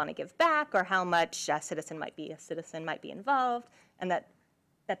data we want to give back, or how much a citizen might be involved, and that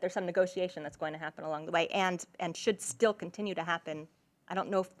there's some negotiation that's going to happen along the way, and should still continue to happen. I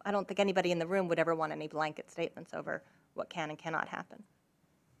don't think anybody in the room would ever want any blanket statements over what can and cannot happen.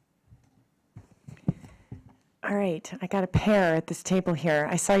 All right, I got a pair at this table here.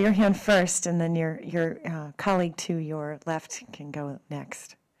 I saw your hand first, and then your colleague to your left can go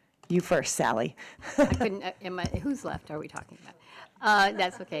next. You first, Sally. I couldn't, whose left are we talking about?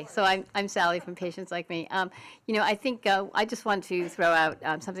 That's okay. So I'm Sally from Patients Like Me. You know, I think I just want to throw out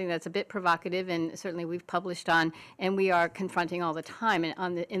something that's a bit provocative, and certainly we've published on, and we are confronting all the time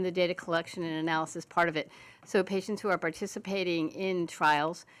in the data collection and analysis part of it. So patients who are participating in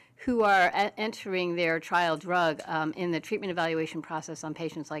trials, who are entering their trial drug in the treatment evaluation process on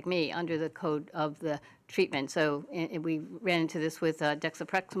patients like me under the code of the treatment. So we ran into this with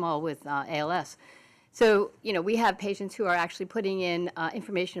dexaprexamol with ALS. So, you know, we have patients who are actually putting in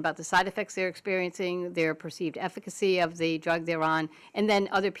information about the side effects they're experiencing, their perceived efficacy of the drug they're on, and then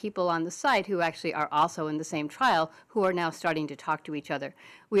other people on the site who actually are also in the same trial who are now starting to talk to each other.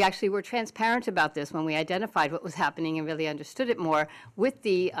 We actually were transparent about this when we identified what was happening and really understood it more with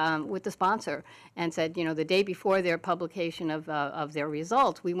the sponsor, and said, you know, the day before their publication of their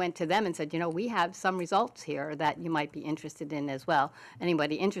results, we went to them and said, you know, we have some results here that you might be interested in as well.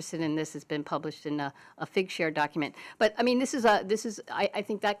 Anybody interested in this has been published in a Figshare document. But I mean, I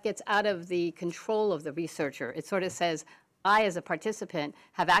think that gets out of the control of the researcher. It sort of says, I, as a participant,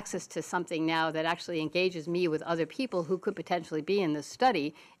 have access to something now that actually engages me with other people who could potentially be in this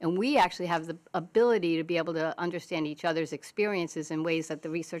study, and we actually have the ability to be able to understand each other's experiences in ways that the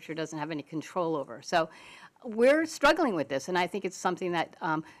researcher doesn't have any control over. So we're struggling with this, and I think it's something that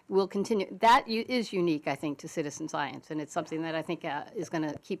will continue. That is unique, I think, to citizen science, and it's something that I think is going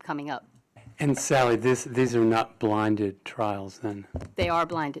to keep coming up. And Sally, these are not blinded trials then? They are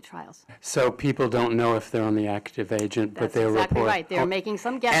blinded trials. So people don't know if they're on the active agent, but they're That's exactly report. right. They're making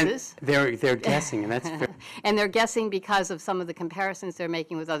some guesses. And they're guessing, and that's fair. And they're guessing because of some of the comparisons they're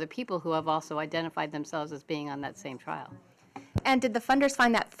making with other people who have also identified themselves as being on that same trial. And did the funders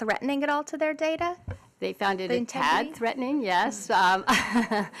find that threatening at all to their data? They found it The a tad integrity? threatening, yes.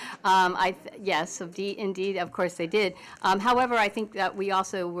 Yes, indeed, of course they did. However, I think that we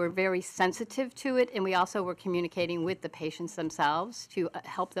also were very sensitive to it, and we also were communicating with the patients themselves to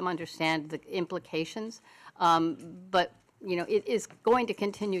help them understand the implications. But, you know, it is going to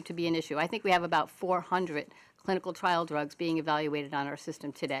continue to be an issue. I think we have about 400 clinical trial drugs being evaluated on our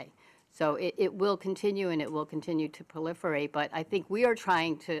system today. So it will continue, and it will continue to proliferate. But I think we are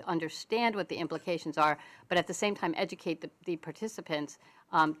trying to understand what the implications are, but at the same time educate the participants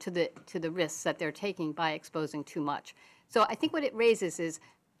to the risks that they're taking by exposing too much. So I think what it raises is,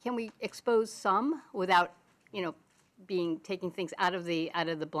 can we expose some without, you know, taking things out of the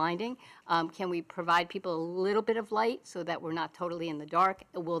blinding? Can we provide people a little bit of light so that we're not totally in the dark?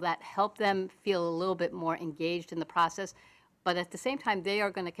 Will that help them feel a little bit more engaged in the process? But at the same time, they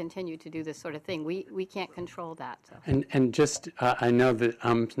are going to continue to do this sort of thing. We can't control that. So. And just, I know that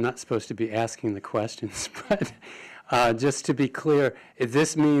I'm not supposed to be asking the questions, but just to be clear,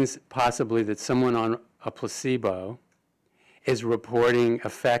 this means possibly that someone on a placebo is reporting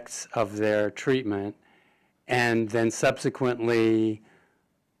effects of their treatment and then subsequently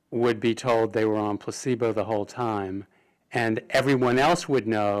would be told they were on placebo the whole time, and everyone else would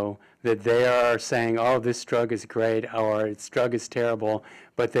know that they are saying, oh, this drug is great, or this drug is terrible,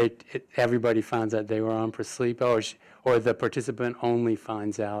 but everybody finds out they were on placebo, or the participant only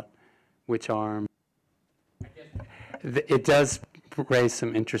finds out which arm. It does raise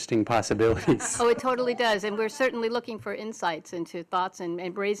some interesting possibilities. Oh, it totally does, and we're certainly looking for insights into thoughts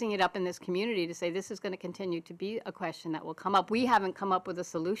and raising it up in this community to say this is going to continue to be a question that will come up. We haven't come up with a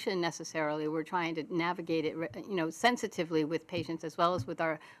solution necessarily. We're trying to navigate it, you know, sensitively with patients as well as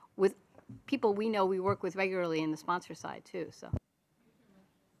with people we know we work with regularly in the sponsor side too. So.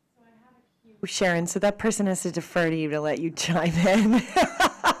 Sharon, so that person has to defer to you to let you chime in.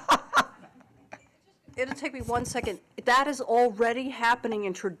 It'll take me 1 second. That is already happening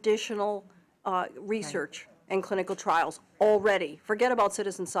in traditional research and clinical trials already. Forget about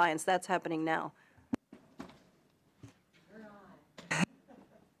citizen science. That's happening now.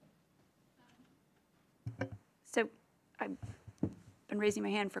 So I've been raising my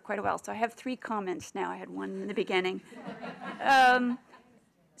hand for quite a while, so I have 3 comments now. I had one in the beginning.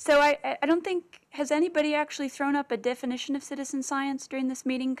 So I don't think, has anybody actually thrown up a definition of citizen science during this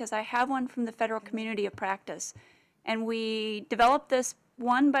meeting? Because I have one from the Federal Community of Practice. And we developed this,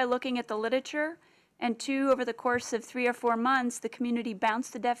 1, by looking at the literature, and 2, over the course of 3 or 4 months, the community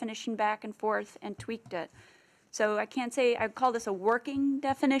bounced the definition back and forth and tweaked it. So I can't say, I'd call this a working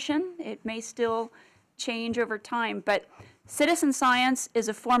definition. It may still change over time, but citizen science is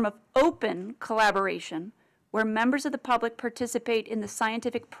a form of open collaboration where members of the public participate in the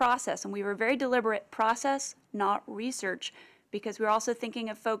scientific process. And we were very deliberate, process, not research, because we're also thinking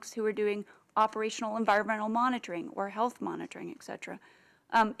of folks who are doing operational environmental monitoring or health monitoring, et cetera,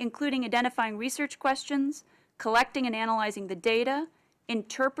 including identifying research questions, collecting and analyzing the data,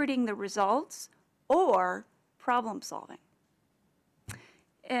 interpreting the results, or problem solving.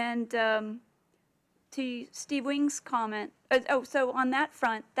 And to Steve Wing's comment, so on that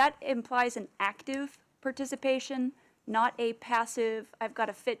front, that implies an active participation, not a passive, I've got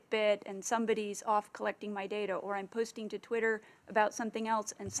a Fitbit and somebody's off collecting my data, or I'm posting to Twitter about something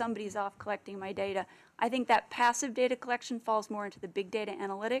else and somebody's off collecting my data. I think that passive data collection falls more into the big data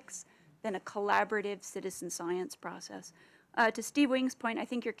analytics than a collaborative citizen science process. To Steve Wing's point, I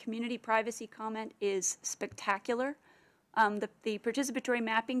think your community privacy comment is spectacular. The participatory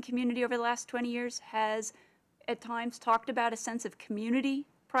mapping community over the last 20 years has at times talked about a sense of community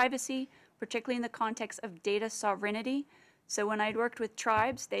privacy, particularly in the context of data sovereignty. So when I'd worked with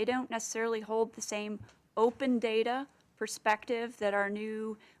tribes, they don't necessarily hold the same open data perspective that our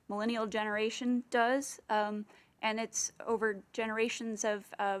new millennial generation does. And it's over generations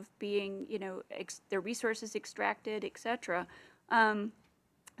of being, their resources extracted, et cetera.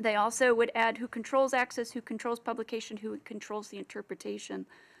 They also would add who controls access, who controls publication, who controls the interpretation.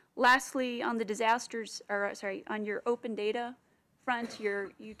 Lastly, on the disasters, or sorry, on your open data front,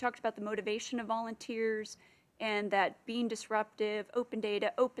 you talked about the motivation of volunteers and that being disruptive, open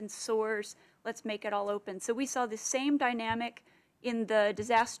data, open source, let's make it all open. So we saw the same dynamic in the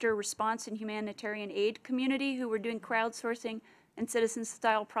disaster response and humanitarian aid community who were doing crowdsourcing and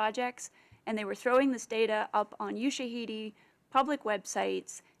citizen-style projects, and they were throwing this data up on Ushahidi public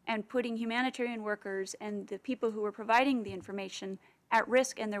websites and putting humanitarian workers and the people who were providing the information at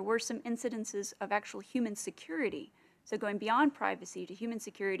risk, and there were some incidences of actual human security. So going beyond privacy to human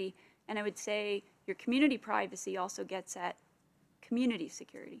security, and I would say your community privacy also gets at community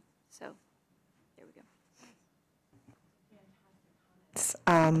security. So there we go.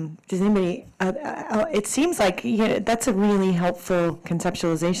 Does anybody, it seems like that's a really helpful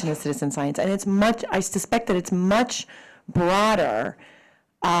conceptualization of citizen science, and it's much, I suspect that it's much broader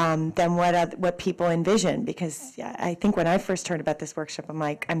than what people envision, because I think when I first heard about this workshop,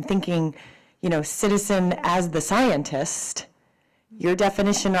 I'm thinking, citizen as the scientist. Your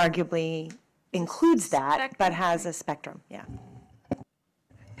definition arguably includes that, but has a spectrum, yeah.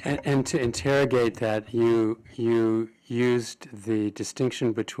 And to interrogate that, you used the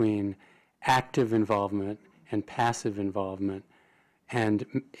distinction between active involvement and passive involvement.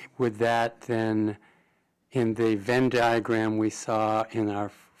 And would that then, in the Venn diagram we saw in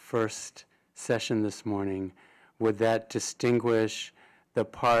our first session this morning, would that distinguish the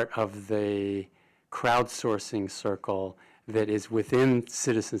part of the crowdsourcing circle that is within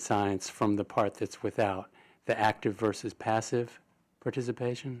citizen science from the part that's without, the active versus passive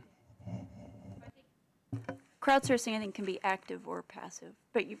participation? Crowdsourcing, I think, can be active or passive,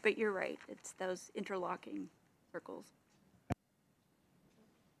 but you're right. It's those interlocking circles.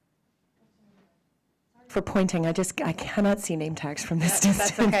 For pointing, I cannot see name tags from this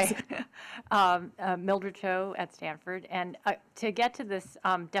distance. That's okay. Mildred Cho at Stanford. And to get to this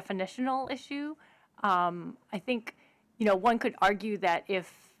definitional issue, I think, one could argue that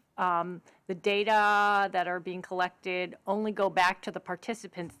if the data that are being collected only go back to the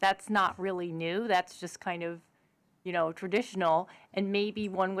participants, that's not really new. That's just kind of, traditional. And maybe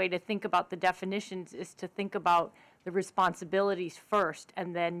one way to think about the definitions is to think about the responsibilities first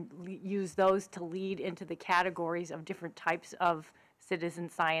and then use those to lead into the categories of different types of citizen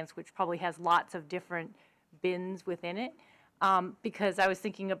science, which probably has lots of different bins within it. Because I was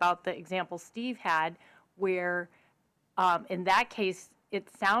thinking about the example Steve had where in that case, it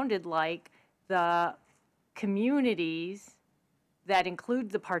sounded like the communities that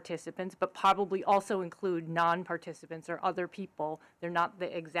include the participants, but probably also include non-participants or other people, they're not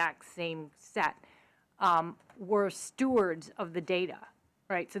the exact same set, were stewards of the data,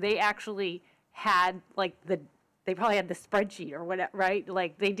 right? So they actually had they probably had the spreadsheet or whatever, right?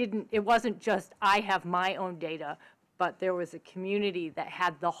 Like it wasn't just I have my own data, but there was a community that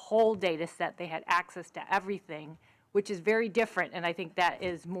had the whole data set. They had access to everything, which is very different. And I think that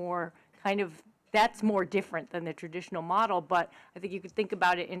is more that's more different than the traditional model. But I think you could think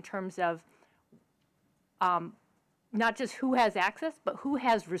about it in terms of not just who has access, but who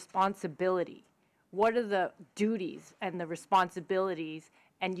has responsibility. What are the duties and the responsibilities,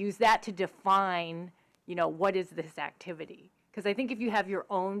 and use that to define, what is this activity? Because I think if you have your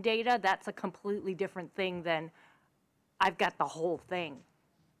own data, that's a completely different thing than I've got the whole thing,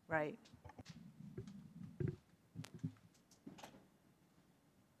 right?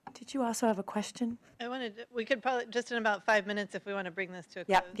 Did you also have a question? We could probably, just in about 5 minutes, if we want to bring this to a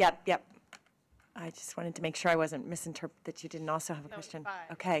close. Yep. I just wanted to make sure I wasn't misinterpreted, that you didn't also have a question.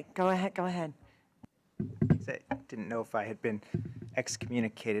 Okay, go ahead. I didn't know if I had been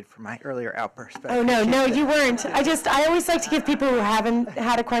excommunicated for my earlier outburst. But Oh, no, you weren't. I always like to give people who haven't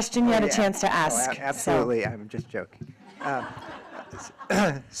had a question yet a chance to ask. Absolutely, so. I'm just joking.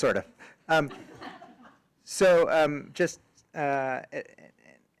 Sort of.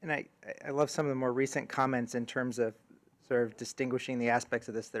 And I love some of the more recent comments in terms of sort of distinguishing the aspects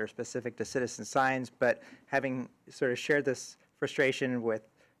of this that are specific to citizen science, but having sort of shared this frustration with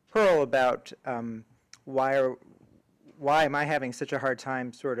Pearl about why am I having such a hard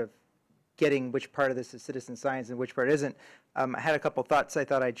time sort of getting which part of this is citizen science and which part isn't. I had a couple thoughts I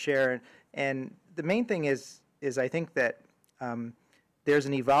thought I'd share, and the main thing is I think that there's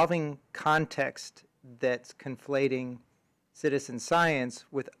an evolving context that's conflating citizen science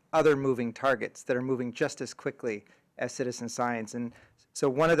with other moving targets that are moving just as quickly as citizen science. And so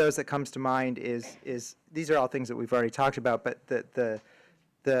one of those that comes to mind is these are all things that we've already talked about, but the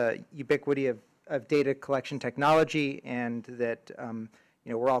ubiquity of data collection technology, and that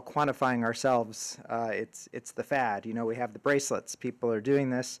we're all quantifying ourselves. It's the fad. We have the bracelets. People are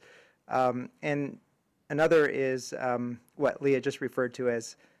doing this. And another is what Leah just referred to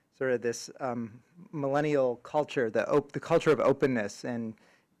as sort of this millennial culture, the culture of openness. And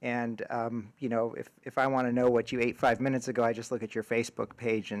if I want to know what you ate 5 minutes ago, I just look at your Facebook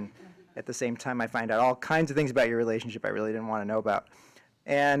page, and at the same time I find out all kinds of things about your relationship I really didn't want to know about.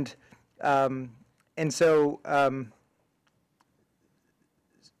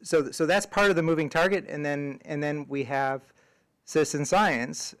 So that's part of the moving target, and then we have citizen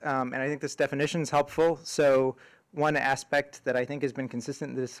science, and I think this definition is helpful. So one aspect that I think has been consistent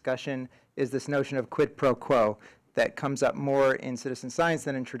in the discussion is this notion of quid pro quo that comes up more in citizen science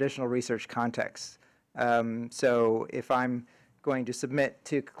than in traditional research contexts. So if I'm going to submit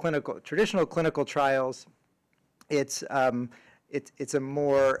to traditional clinical trials, it's a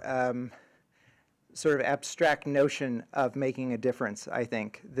more sort of abstract notion of making a difference. I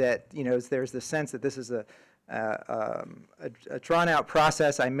think that there's the sense that this is a drawn-out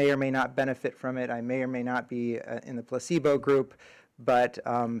process. I may or may not benefit from it. I may or may not be in the placebo group, but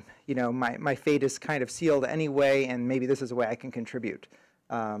my fate is kind of sealed anyway, and maybe this is a way I can contribute.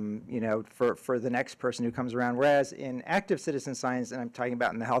 For the next person who comes around. Whereas in active citizen science, and I'm talking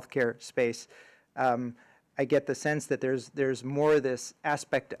about in the healthcare space, I get the sense that there's more of this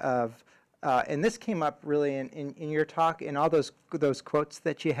aspect of, and this came up really in your talk, in all those quotes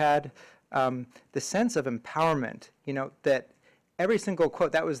that you had, the sense of empowerment, that every single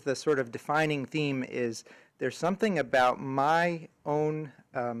quote, that was the sort of defining theme, is there's something about my own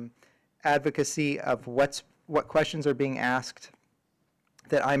advocacy of what questions are being asked,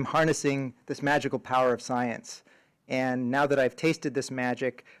 that I'm harnessing this magical power of science. And now that I've tasted this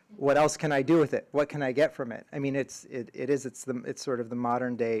magic, what else can I do with it? What can I get from it? I mean, it's sort of the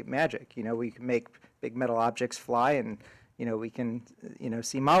modern day magic. We can make big metal objects fly, and we can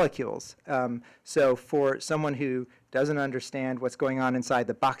see molecules. So for someone who doesn't understand what's going on inside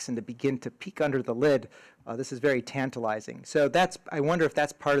the box and to begin to peek under the lid, this is very tantalizing. So I wonder if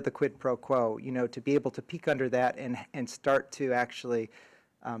that's part of the quid pro quo. To be able to peek under that and start to actually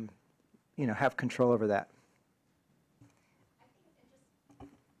have control over that.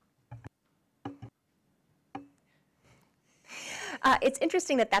 It's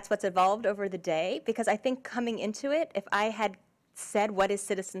interesting that that's what's evolved over the day, because I think coming into it, if I had said what is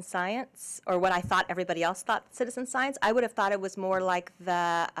citizen science, or what I thought everybody else thought citizen science, I would have thought it was more like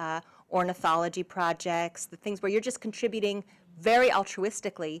the ornithology projects, the things where you're just contributing very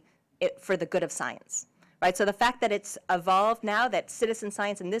altruistically for the good of science. Right, so the fact that it's evolved now, that citizen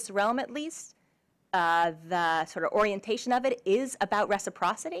science in this realm at least, the sort of orientation of it is about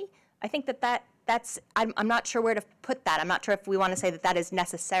reciprocity, I think that's, I'm not sure where to put that. I'm not sure if we want to say that is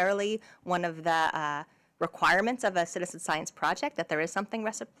necessarily one of the requirements of a citizen science project, that there is something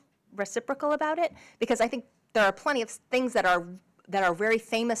reciprocal about it, because I think there are plenty of things that are very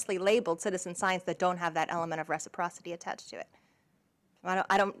famously labeled citizen science that don't have that element of reciprocity attached to it.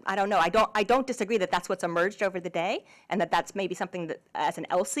 I don't know. I don't disagree that that's what's emerged over the day, and that that's maybe something that, as an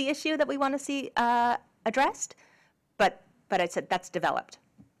ELSI issue, that we want to see addressed. But it's that's developed.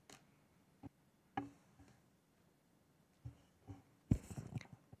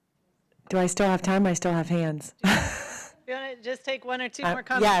 Do I still have time? I still have hands. You want to just take one or two more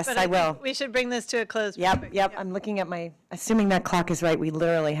comments? Yes, but I think will. We should bring this to a close. Yep. I'm looking at assuming that clock is right, we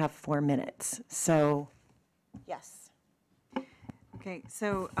literally have 4 minutes. So, yes. Okay,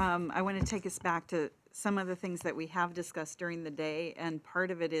 so I want to take us back to some of the things that we have discussed during the day, and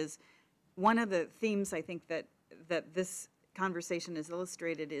part of it is, one of the themes I think that this conversation has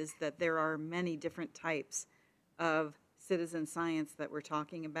illustrated is that there are many different types of citizen science that we're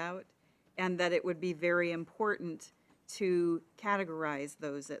talking about, and that it would be very important to categorize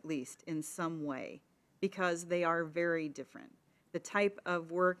those, at least in some way, because they are very different. the type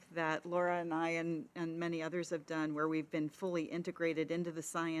of work that Laura and I and many others have done, where we've been fully integrated into the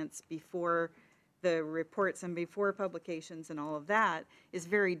science before the reports and before publications and all of that, is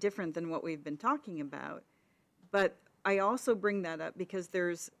very different than what we've been talking about. But I also bring that up because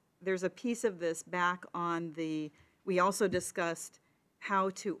there's a piece of this back on we also discussed how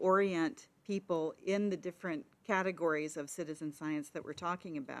to orient people in the different categories of citizen science that we're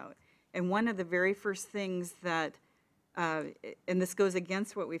talking about. And one of the very first things that, and this goes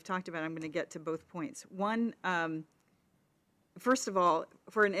against what we've talked about, I'm going to get to both points. One, first of all,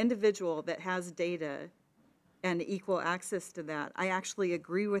 for an individual that has data and equal access to that, I actually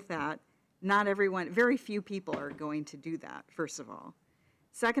agree with that. Not everyone, very few people are going to do that, first of all.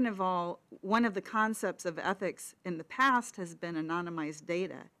 Second of all, one of the concepts of ethics in the past has been anonymized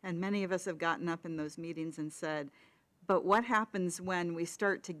data, and many of us have gotten up in those meetings and said, but what happens when we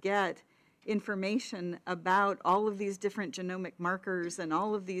start to get information about all of these different genomic markers and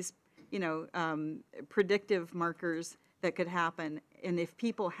all of these, predictive markers that could happen, and if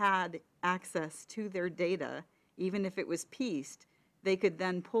people had access to their data, even if it was pieced, they could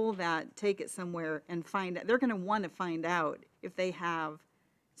then pull that, take it somewhere, and find out. They're going to want to find out if they have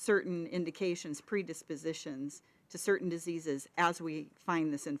certain indications, predispositions to certain diseases as we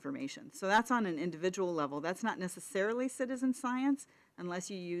find this information. So that's on an individual level. That's not necessarily citizen science unless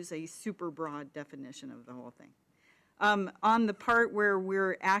you use a super broad definition of the whole thing. On the part where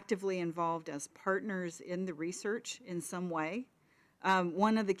we're actively involved as partners in the research in some way,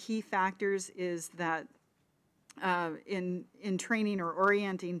 one of the key factors is that in training or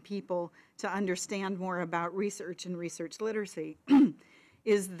orienting people to understand more about research and research literacy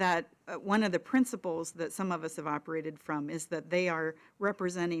is that one of the principles that some of us have operated from is that they are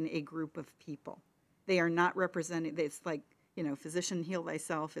representing a group of people. They are not representing, it's like, physician heal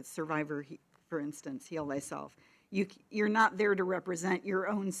thyself, it's survivor, for instance, heal thyself. You're not there to represent your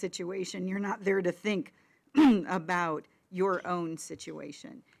own situation. You're not there to think about your own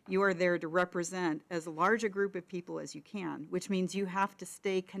situation. You are there to represent as large a group of people as you can, which means you have to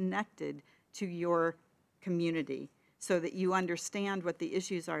stay connected to your community so that you understand what the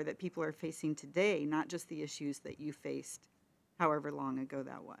issues are that people are facing today, not just the issues that you faced however long ago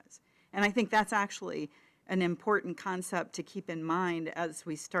that was. And I think that's actually an important concept to keep in mind as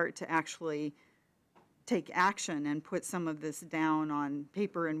we start to actually take action and put some of this down on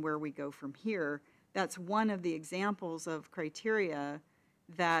paper and where we go from here. That's one of the examples of criteria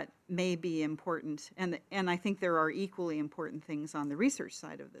that may be important, and I think there are equally important things on the research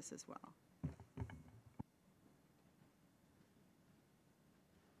side of this as well.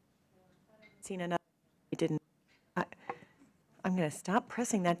 Seen another, I didn't. I'm going to stop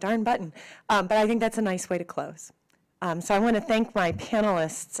pressing that darn button, but I think that's a nice way to close. So I want to thank my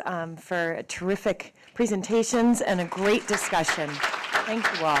panelists for terrific presentations and a great discussion. Thank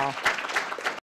you all.